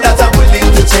to know that I'm willing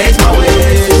to change my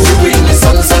ways. You bring me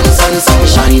sun, sun, sun,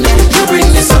 sunshine. You bring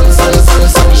me sun, sun, sun,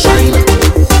 sunshine.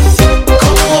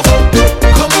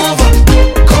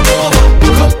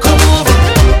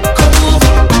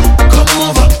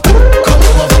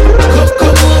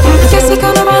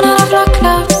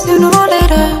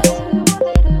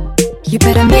 You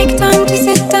better make time to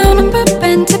sit down and put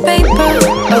pen to paper.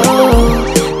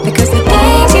 Oh, because the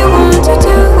things you want to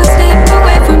do will slip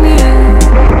away from you.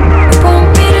 It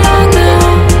won't be long now,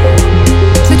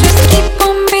 so just keep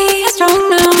on being strong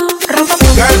now.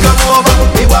 Girl, come over,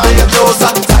 me want you closer.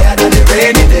 Tired of the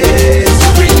rainy days. You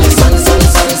bring me sun, sun,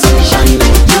 sun, sunshine.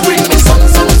 You bring me sun,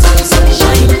 sun, sun,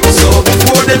 sunshine. So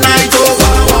before the night over,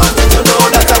 I want you to know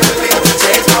that I'm willing to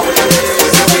change my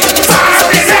ways. You bring me sun,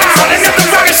 sun, sun,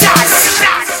 sunshine.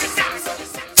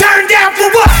 Turn down for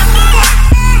what?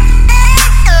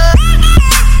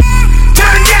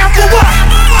 Turn down for what?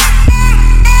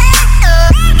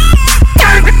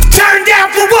 Turn down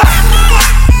for what?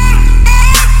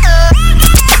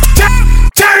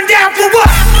 Turn down for what? Turn down for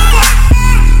what?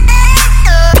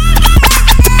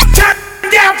 Turn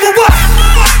down for what?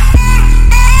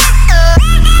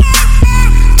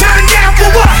 Turn down for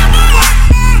what?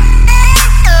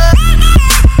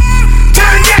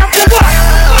 Turn down for what?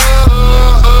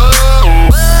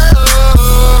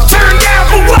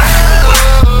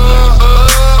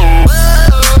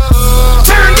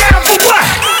 Turn down for what?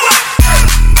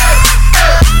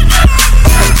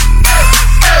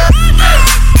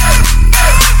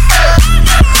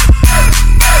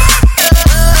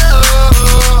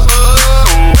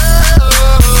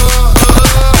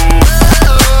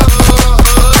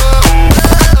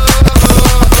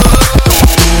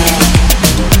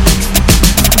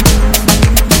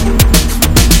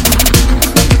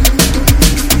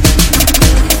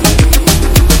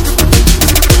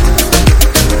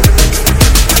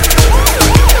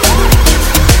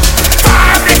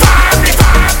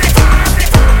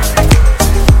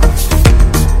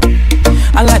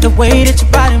 I like the way that your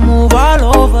body move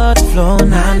all over the floor,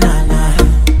 nah, nah,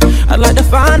 nah. I'd like to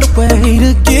find a way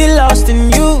to get lost in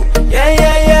you, yeah,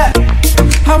 yeah, yeah.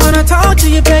 I wanna talk to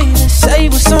you, baby, say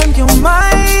what's on your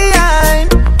mind.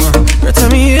 Girl, tell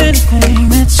me anything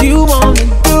that you wanna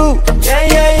do, yeah,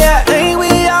 yeah, yeah. Ain't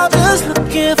we all just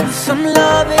looking for some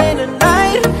loving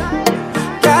tonight?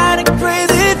 Got a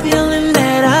crazy feeling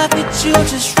that I fit you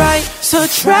just right. So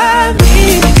try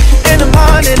me in the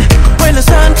morning when the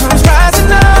sun comes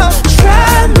rising up.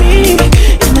 Try me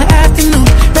in the afternoon,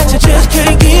 bet you just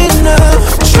can't get enough.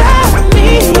 Try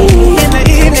me in the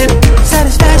evening,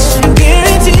 satisfaction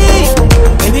guaranteed.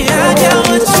 Baby, I got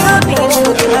what you need,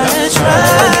 you gotta try.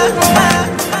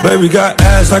 Baby got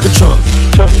ass like a trunk.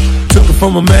 Took it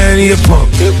from a man, he a pump.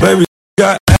 Baby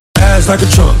got ass like a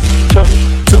trunk.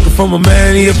 Took it from a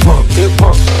man, he a pump.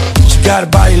 She got a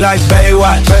body like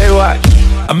Baywatch.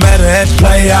 I met her at the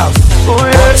Playhouse.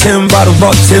 Bought 10 bottles,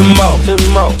 bought 10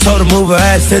 more. Told her move her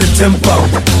ass to the tempo.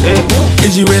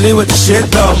 Is you really with the shit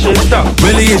though?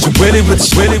 Really, is you really with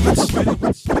the really with the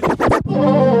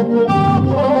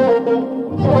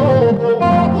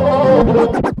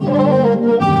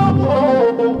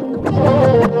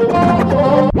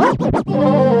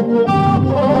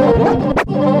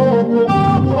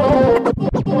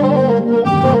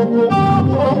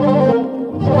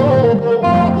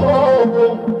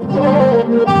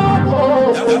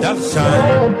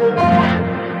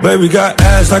Baby got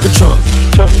ass like a trunk.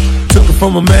 Took it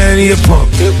from a man, he a pump.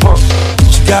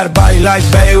 She got a body like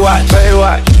Baywatch.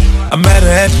 I met her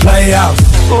at the Playhouse.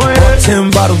 Bought 10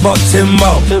 bottles, bought 10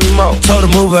 more. Told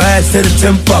her move her ass to the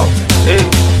tempo.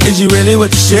 Is you really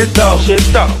with the shit though?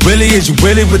 Really, is you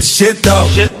really with the shit though?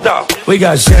 We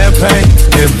got champagne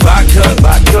and vodka.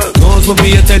 Goons with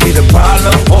me if they need a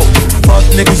problem. Fuck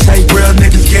niggas hate real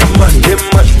niggas get money.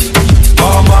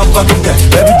 All motherfucking day.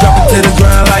 Baby drop it to the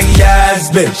ground like yes,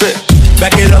 bitch.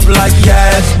 Back it up like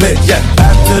yes, bitch.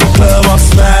 After the club I'm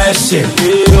smashing.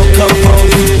 Don't come home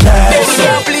with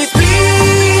passion. Please,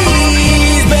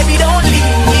 please, baby don't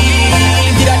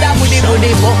leave. Get that with it on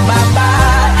the boom bye.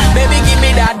 Baby give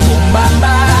me that boom bye.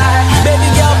 Baby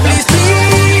girl please,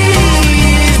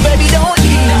 please, baby don't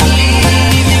leave.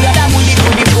 Get that with it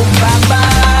on the boom bye.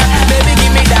 Baby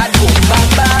give me that boom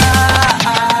bye.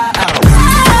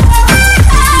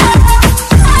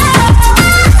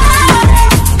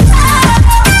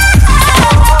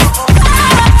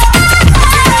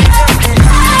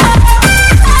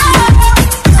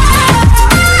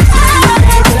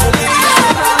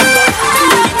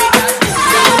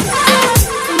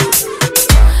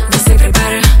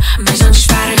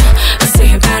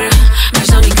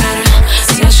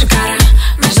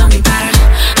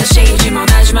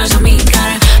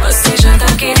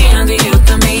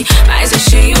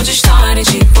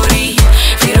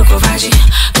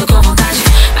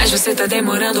 Você tá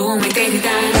demorando uma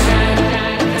eternidade.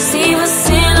 Se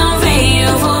você não vem,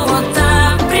 eu vou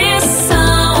botar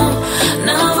pressão.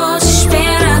 Não vou te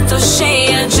esperar, tô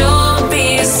cheia de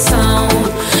opção.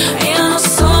 Eu não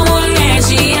sou mulher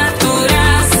de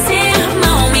aturar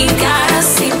sermão. Me encara,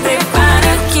 se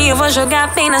prepara que eu vou jogar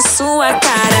bem na sua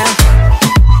cara.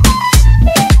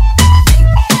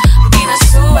 Bem na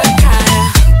sua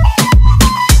cara.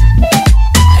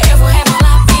 Eu vou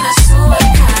rebolar bem na sua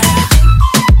cara.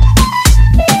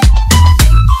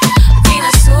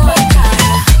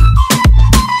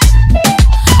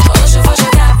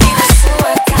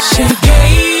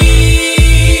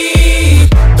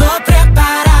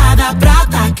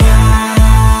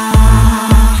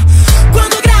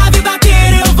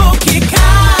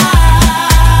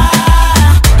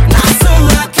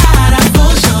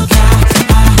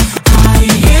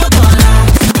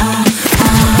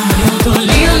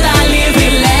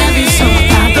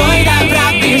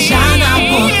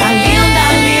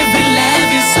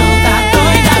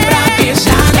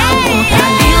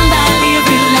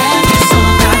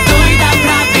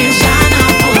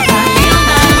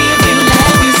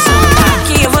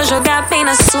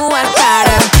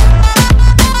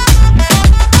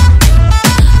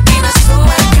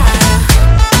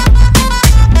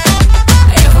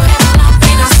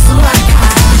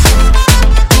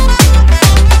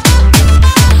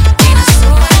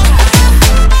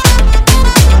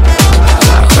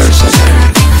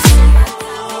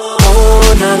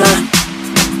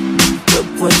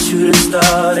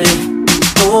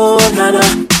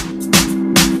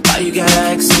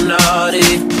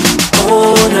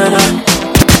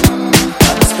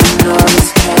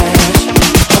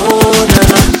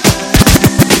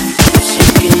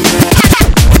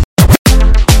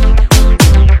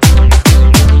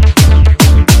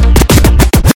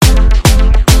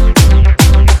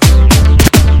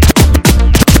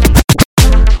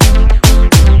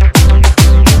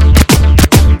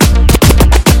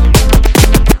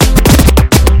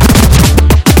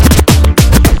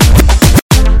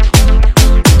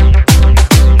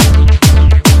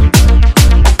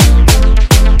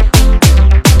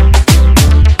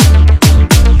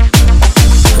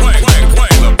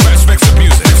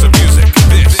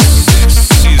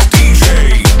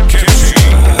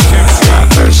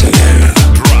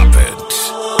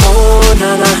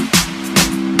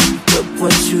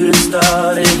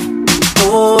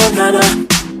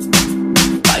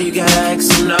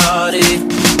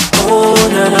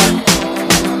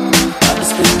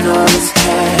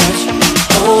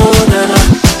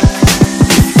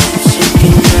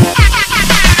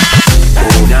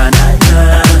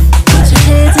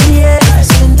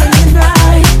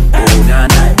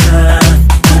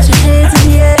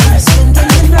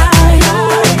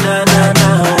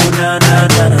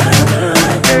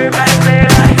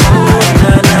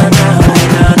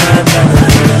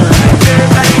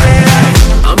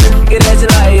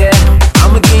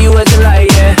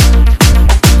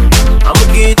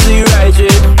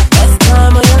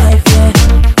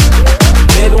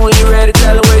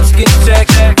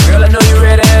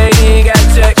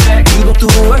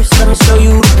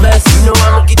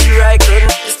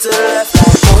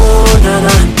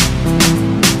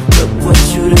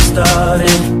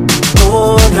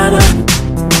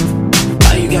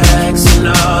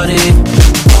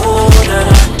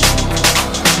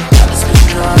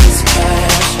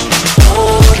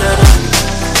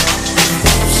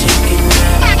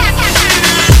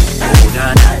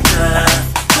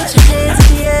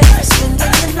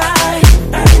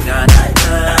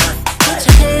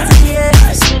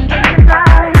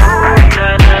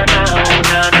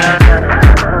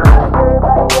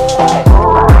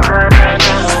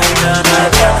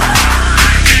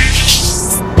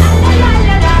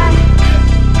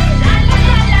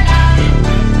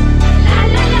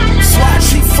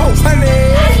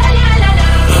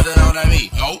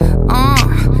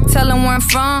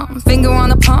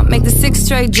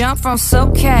 straight jump from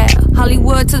SoCal.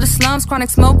 Hollywood to the slums, chronic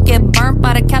smoke, get burnt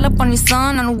by the California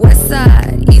sun on the west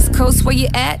side. East Coast, where you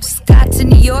at? Just got to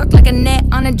New York like a net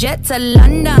on a jet to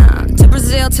London. To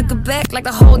Brazil, to Quebec, like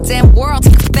the whole damn world.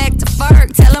 Take it back to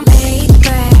Ferg, tell them lay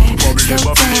back,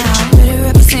 slow down. Better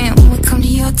represent when we come to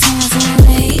your town, so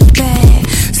lay back,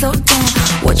 slow down.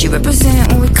 What you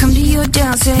represent when we come to your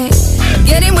dance?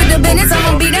 Get in with the business,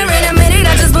 I'ma be there in a minute.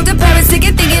 I just booked a Paris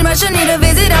ticket, thinking Russia need a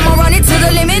visit. I'ma run it to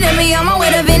the limit and me on my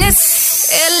way to Venice.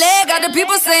 LA got the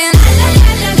people saying,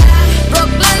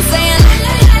 Brooklyn saying,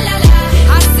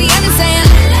 Hacienda saying,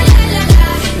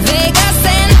 Vegas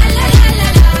saying,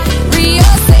 Rio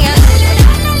saying,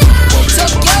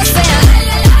 Tokyo saying,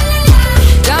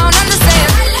 Down Under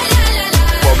saying,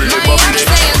 Miami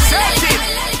saying.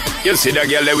 You see that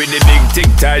girl there with the big tic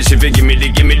tac, she fi gimme the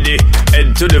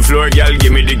head to the floor, girl,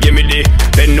 gimme the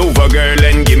bend over, girl,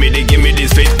 and gimme the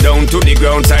spit down to the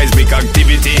ground, seismic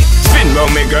activity. Spin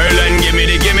round me, girl, and gimme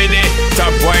the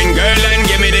top wine, girl, and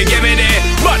gimme the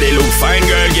body look fine,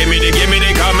 girl, gimme the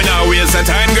coming out waste of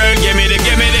time, girl, gimme the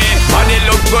body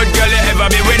look good, girl, you ever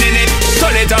be winning it.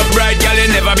 Turn it up right, girl, you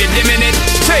never be dimming it.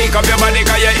 Take up your body,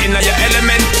 cause you're in your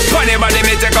element. Funny body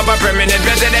may take up a permanent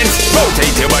residence.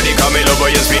 Rotate your body, come in over,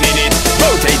 you're spinning it.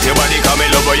 Rotate your body, come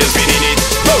in over, you're spinning it.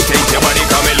 Rotate your body,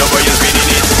 come in over, you're spinning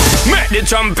it. Make the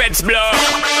trumpets blow.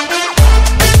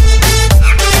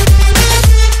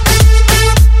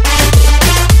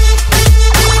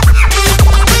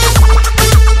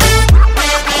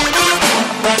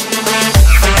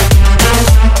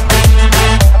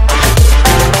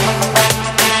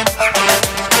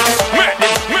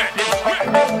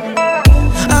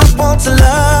 To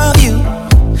love you,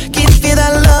 give you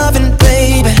that loving,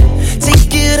 baby.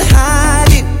 Take you to hide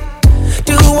you,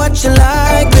 do what you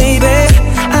like, baby.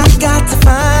 I got to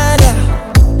find out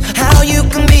how you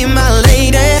can be my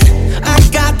lady. I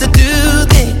got to do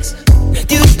things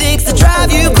to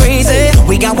drive you crazy.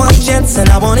 We got one chance and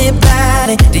I want it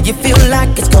bad. Do you feel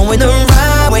like it's going the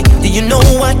right way? Do you know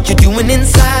what you're doing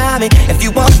inside me? If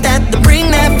you want that, then bring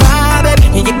that vibe,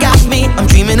 baby. Yeah, you got me, I'm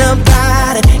dreaming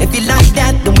about it. If you like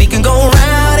that, then we can go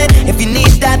around it. If you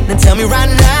need that, then tell me right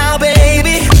now,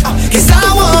 baby. Cause I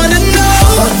wanna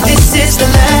know, this is the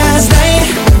last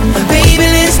night. Baby,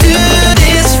 let's do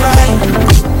this right.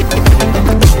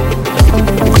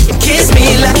 Kiss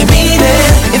me like you mean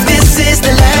it. If this is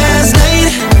the last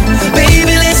night,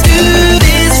 baby, let's do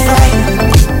this right.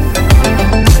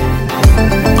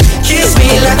 Kiss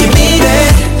me like you mean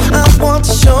it. I want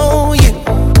to show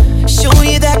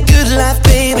you that good life,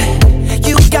 baby.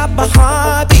 You got my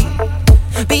heartbeat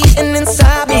beating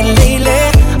inside me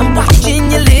lately. I'm watching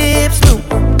your lips move,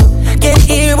 can't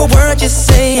hear a word you're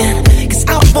saying. Cause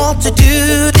I want to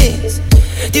do this,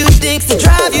 do things to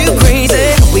drive you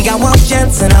crazy. We got one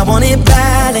chance and I want it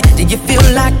badly. Do you feel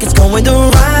like it's going the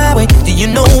right way? Do you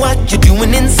know what you're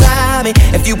doing inside me?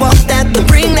 If you want that, then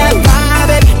bring that vibe,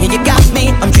 baby. Yeah, you got me,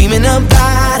 I'm dreaming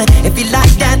about it. If you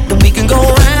like that, then we can go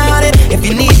around it. If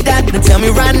you need that, then tell me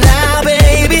right now,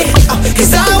 baby.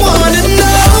 Cause I wanna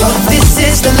know, this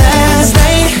is the last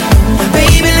night.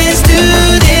 Baby, let's do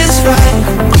this right.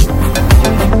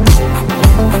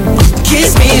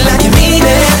 Kiss me like you mean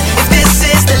it. If this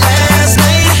is the last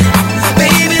night,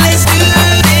 baby, let's do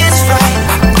this right.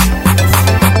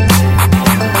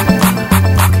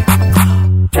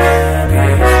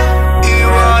 If you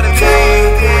wanna be,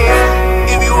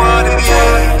 if you wanna be,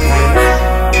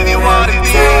 if you wanna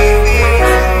be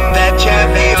that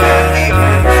champion,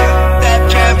 that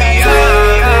champion,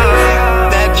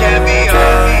 that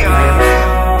champion.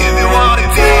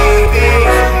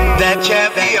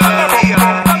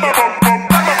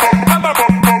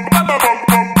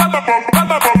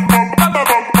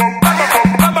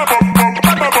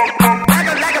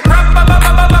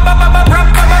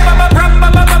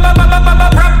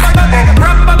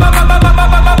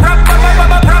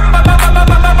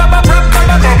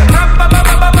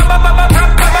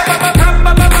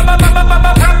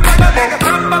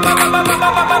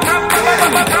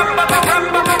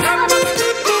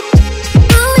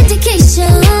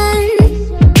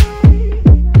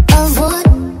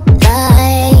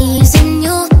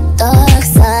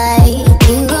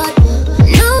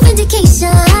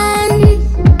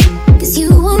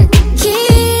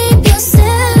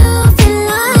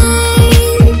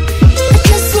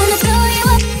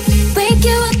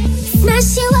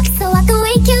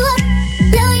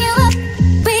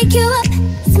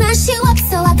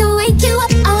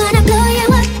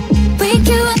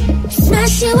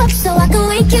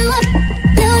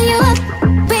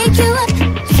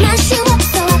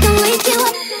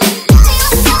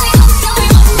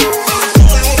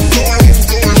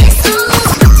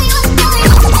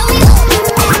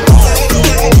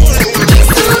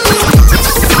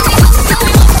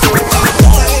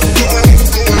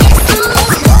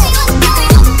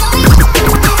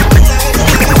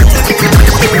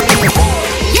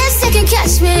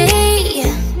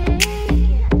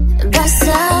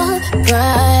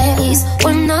 prize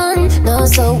when none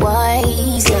knows the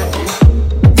wise.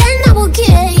 Then I will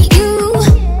get you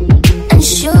and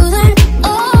show them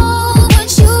all what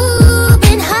you've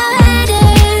been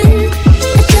hiding.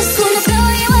 I just wanna blow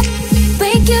you up,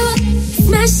 break you up,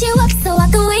 smash you up so I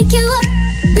can wake you up.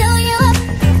 Blow you up,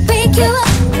 break you up,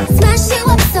 smash you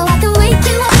up so I can wake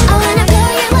you up. I wanna blow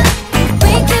you up,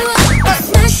 break you up,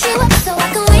 smash you up so I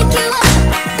can wake you up.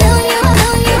 Blow you up,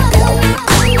 blow you up, blow you up,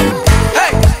 blow you up.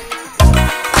 Hey,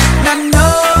 now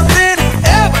nothing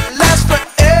ever lasts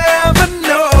forever,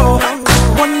 no.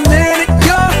 1 minute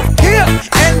you're here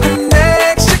and the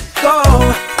next you go.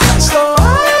 So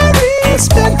I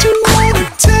respect you, wanna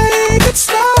take it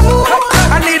slow.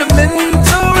 I need a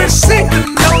mental receipt to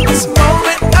know this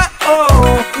moment I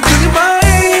owe. Do you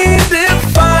mind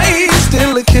if I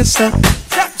steal a kiss? A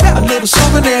little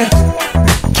souvenir.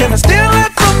 Can I steal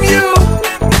it from you?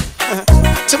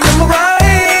 To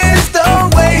memorize the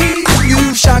way you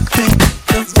shock me,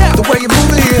 the way you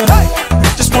move it here.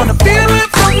 Just wanna feel it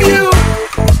from you.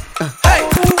 Hey,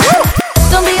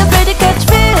 Don't be afraid to catch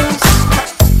feels.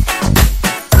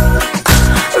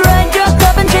 Ride your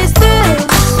cup and chase thrills.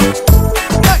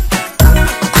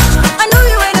 I know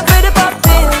you ain't afraid of pop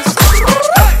pills. She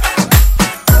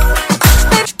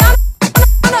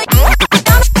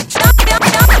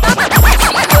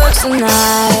works the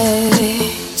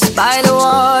nights by the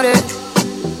water.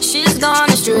 She's gone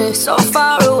astray, so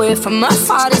far away from her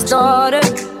father's daughter.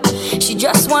 She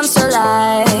just wants her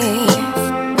life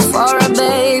for a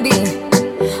baby.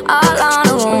 All on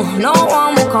her own, no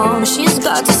one will come. She's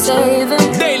got to save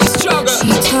him. Daily struggle. She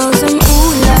tells him,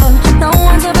 ooh, love, no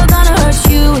one's ever gonna hurt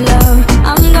you, love.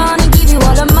 I'm gonna give you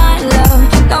all of my love.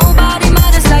 Nobody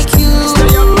matters like you.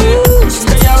 She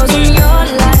tells him your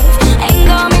life ain't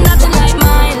gonna be nothing like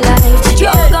my life.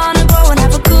 You're gonna grow and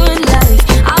have a good life.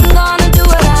 I'm gonna do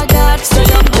what I got to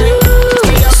do.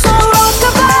 So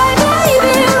rock-a-bye,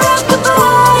 baby,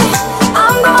 rock-a-bye.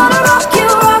 I'm gonna rock you,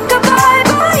 rock-a-bye,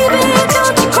 baby,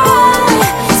 don't you cry.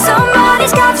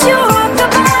 Somebody's got you,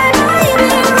 rock-a-bye, baby,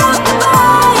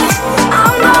 rock-a-bye.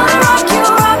 I'm gonna rock you,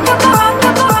 rock-a-bye,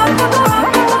 rock-a-bye.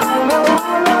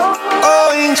 Oh,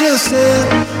 angel sent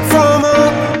from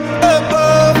up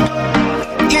above.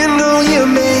 You know you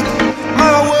make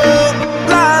my world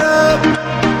light up.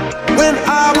 When I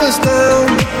was down,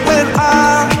 when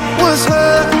I was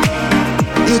hurt,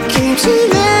 you came to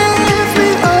lift me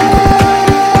up.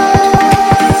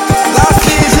 Life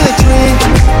is a drink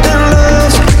and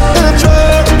love's a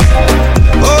drug.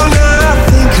 Oh, now I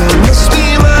think I must be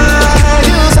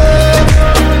miles up.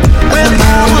 When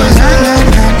I was hurt,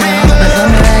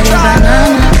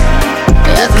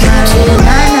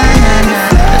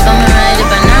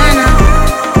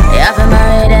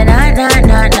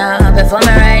 Before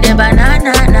me ride the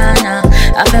banana,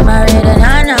 I feel my ride the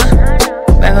nana.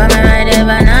 Before me ride the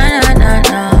banana,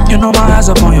 You know my eyes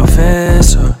up on your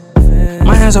face,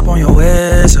 my hands up on your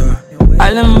waist,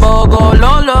 I limbo go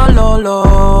low, low, low,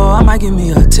 low. I might give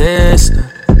me a taste.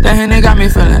 That Henny got me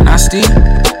feeling nasty.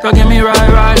 Girl, give me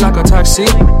ride like a taxi.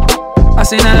 I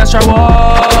seen that extra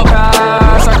walk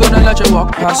past. I couldn't let you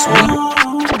walk past me.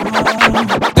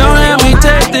 Don't let me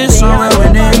take this somewhere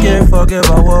when they get forget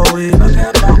about what we do.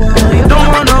 Don't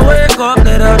wanna wake up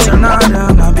late up tonight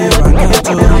and I'll be right next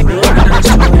to you.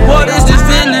 What is this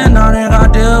feeling? Now that I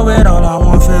deal with all I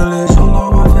want feel is you.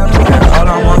 All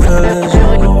I want feel is you.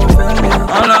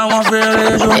 All I want feel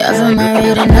is you. Yeah, for my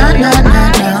ride na.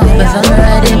 Before me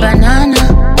ride the banana.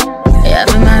 Yeah,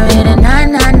 for my ride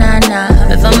na.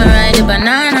 Before me ride the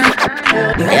banana.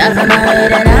 Yeah, for my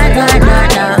ride na.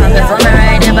 Before me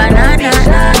ride the banana.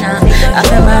 I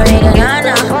feel my ride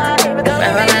na.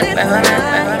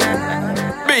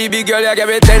 Baby girl, you give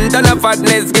me 10 ton of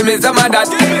fatness, give me some of that.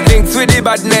 Thinks with the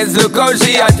badness, look how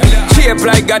she at. Shape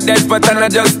like goddess, but I'm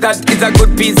not just that. It's a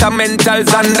good piece of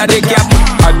mentals under the cap.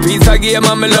 A piece of game,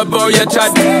 I'm love how you chat.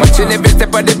 Watching every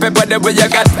step of the paper, the way you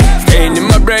got. Staying in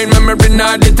my brain, memory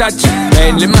not detached.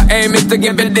 Mainly my aim is to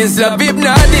give it this love.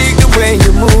 Hypnotic the way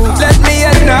you move. Let me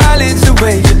acknowledge the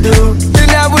way you do.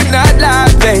 Then I would not lie,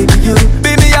 baby. You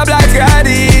beat me up like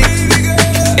addict.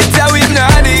 It's how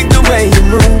hypnotic the way you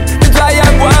move. I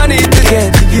wanted to get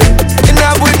to you, and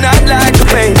I would not like to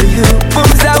play to you.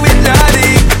 Moves how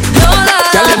hypnotic. No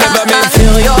lie, I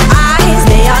feel your eyes,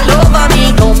 they all over me.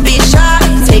 Don't be shy,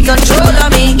 take control of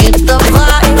me. Get the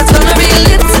vibe, it's gonna be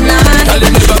lit tonight.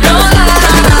 No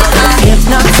lie,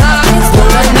 hypnotized,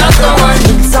 pull another one.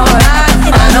 It's alright,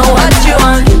 I know what you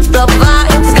want. Get the vibe,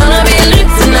 it's gonna be lit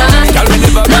tonight.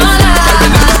 No lie,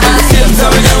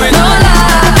 no lie.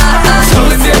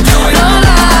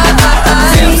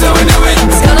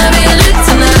 It's gonna be lit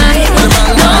tonight.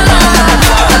 No lie.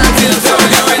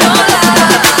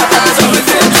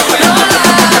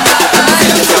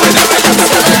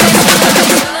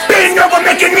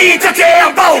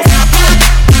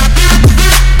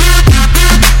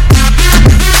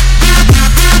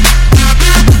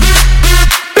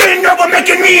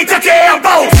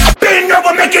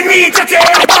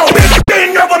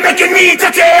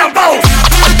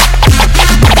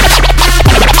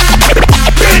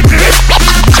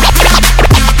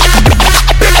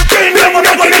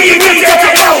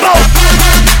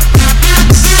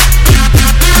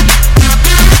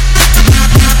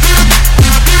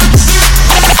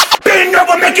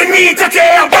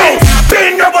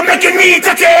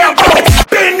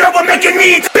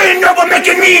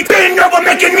 me bend over,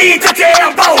 make you need to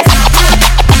tear both.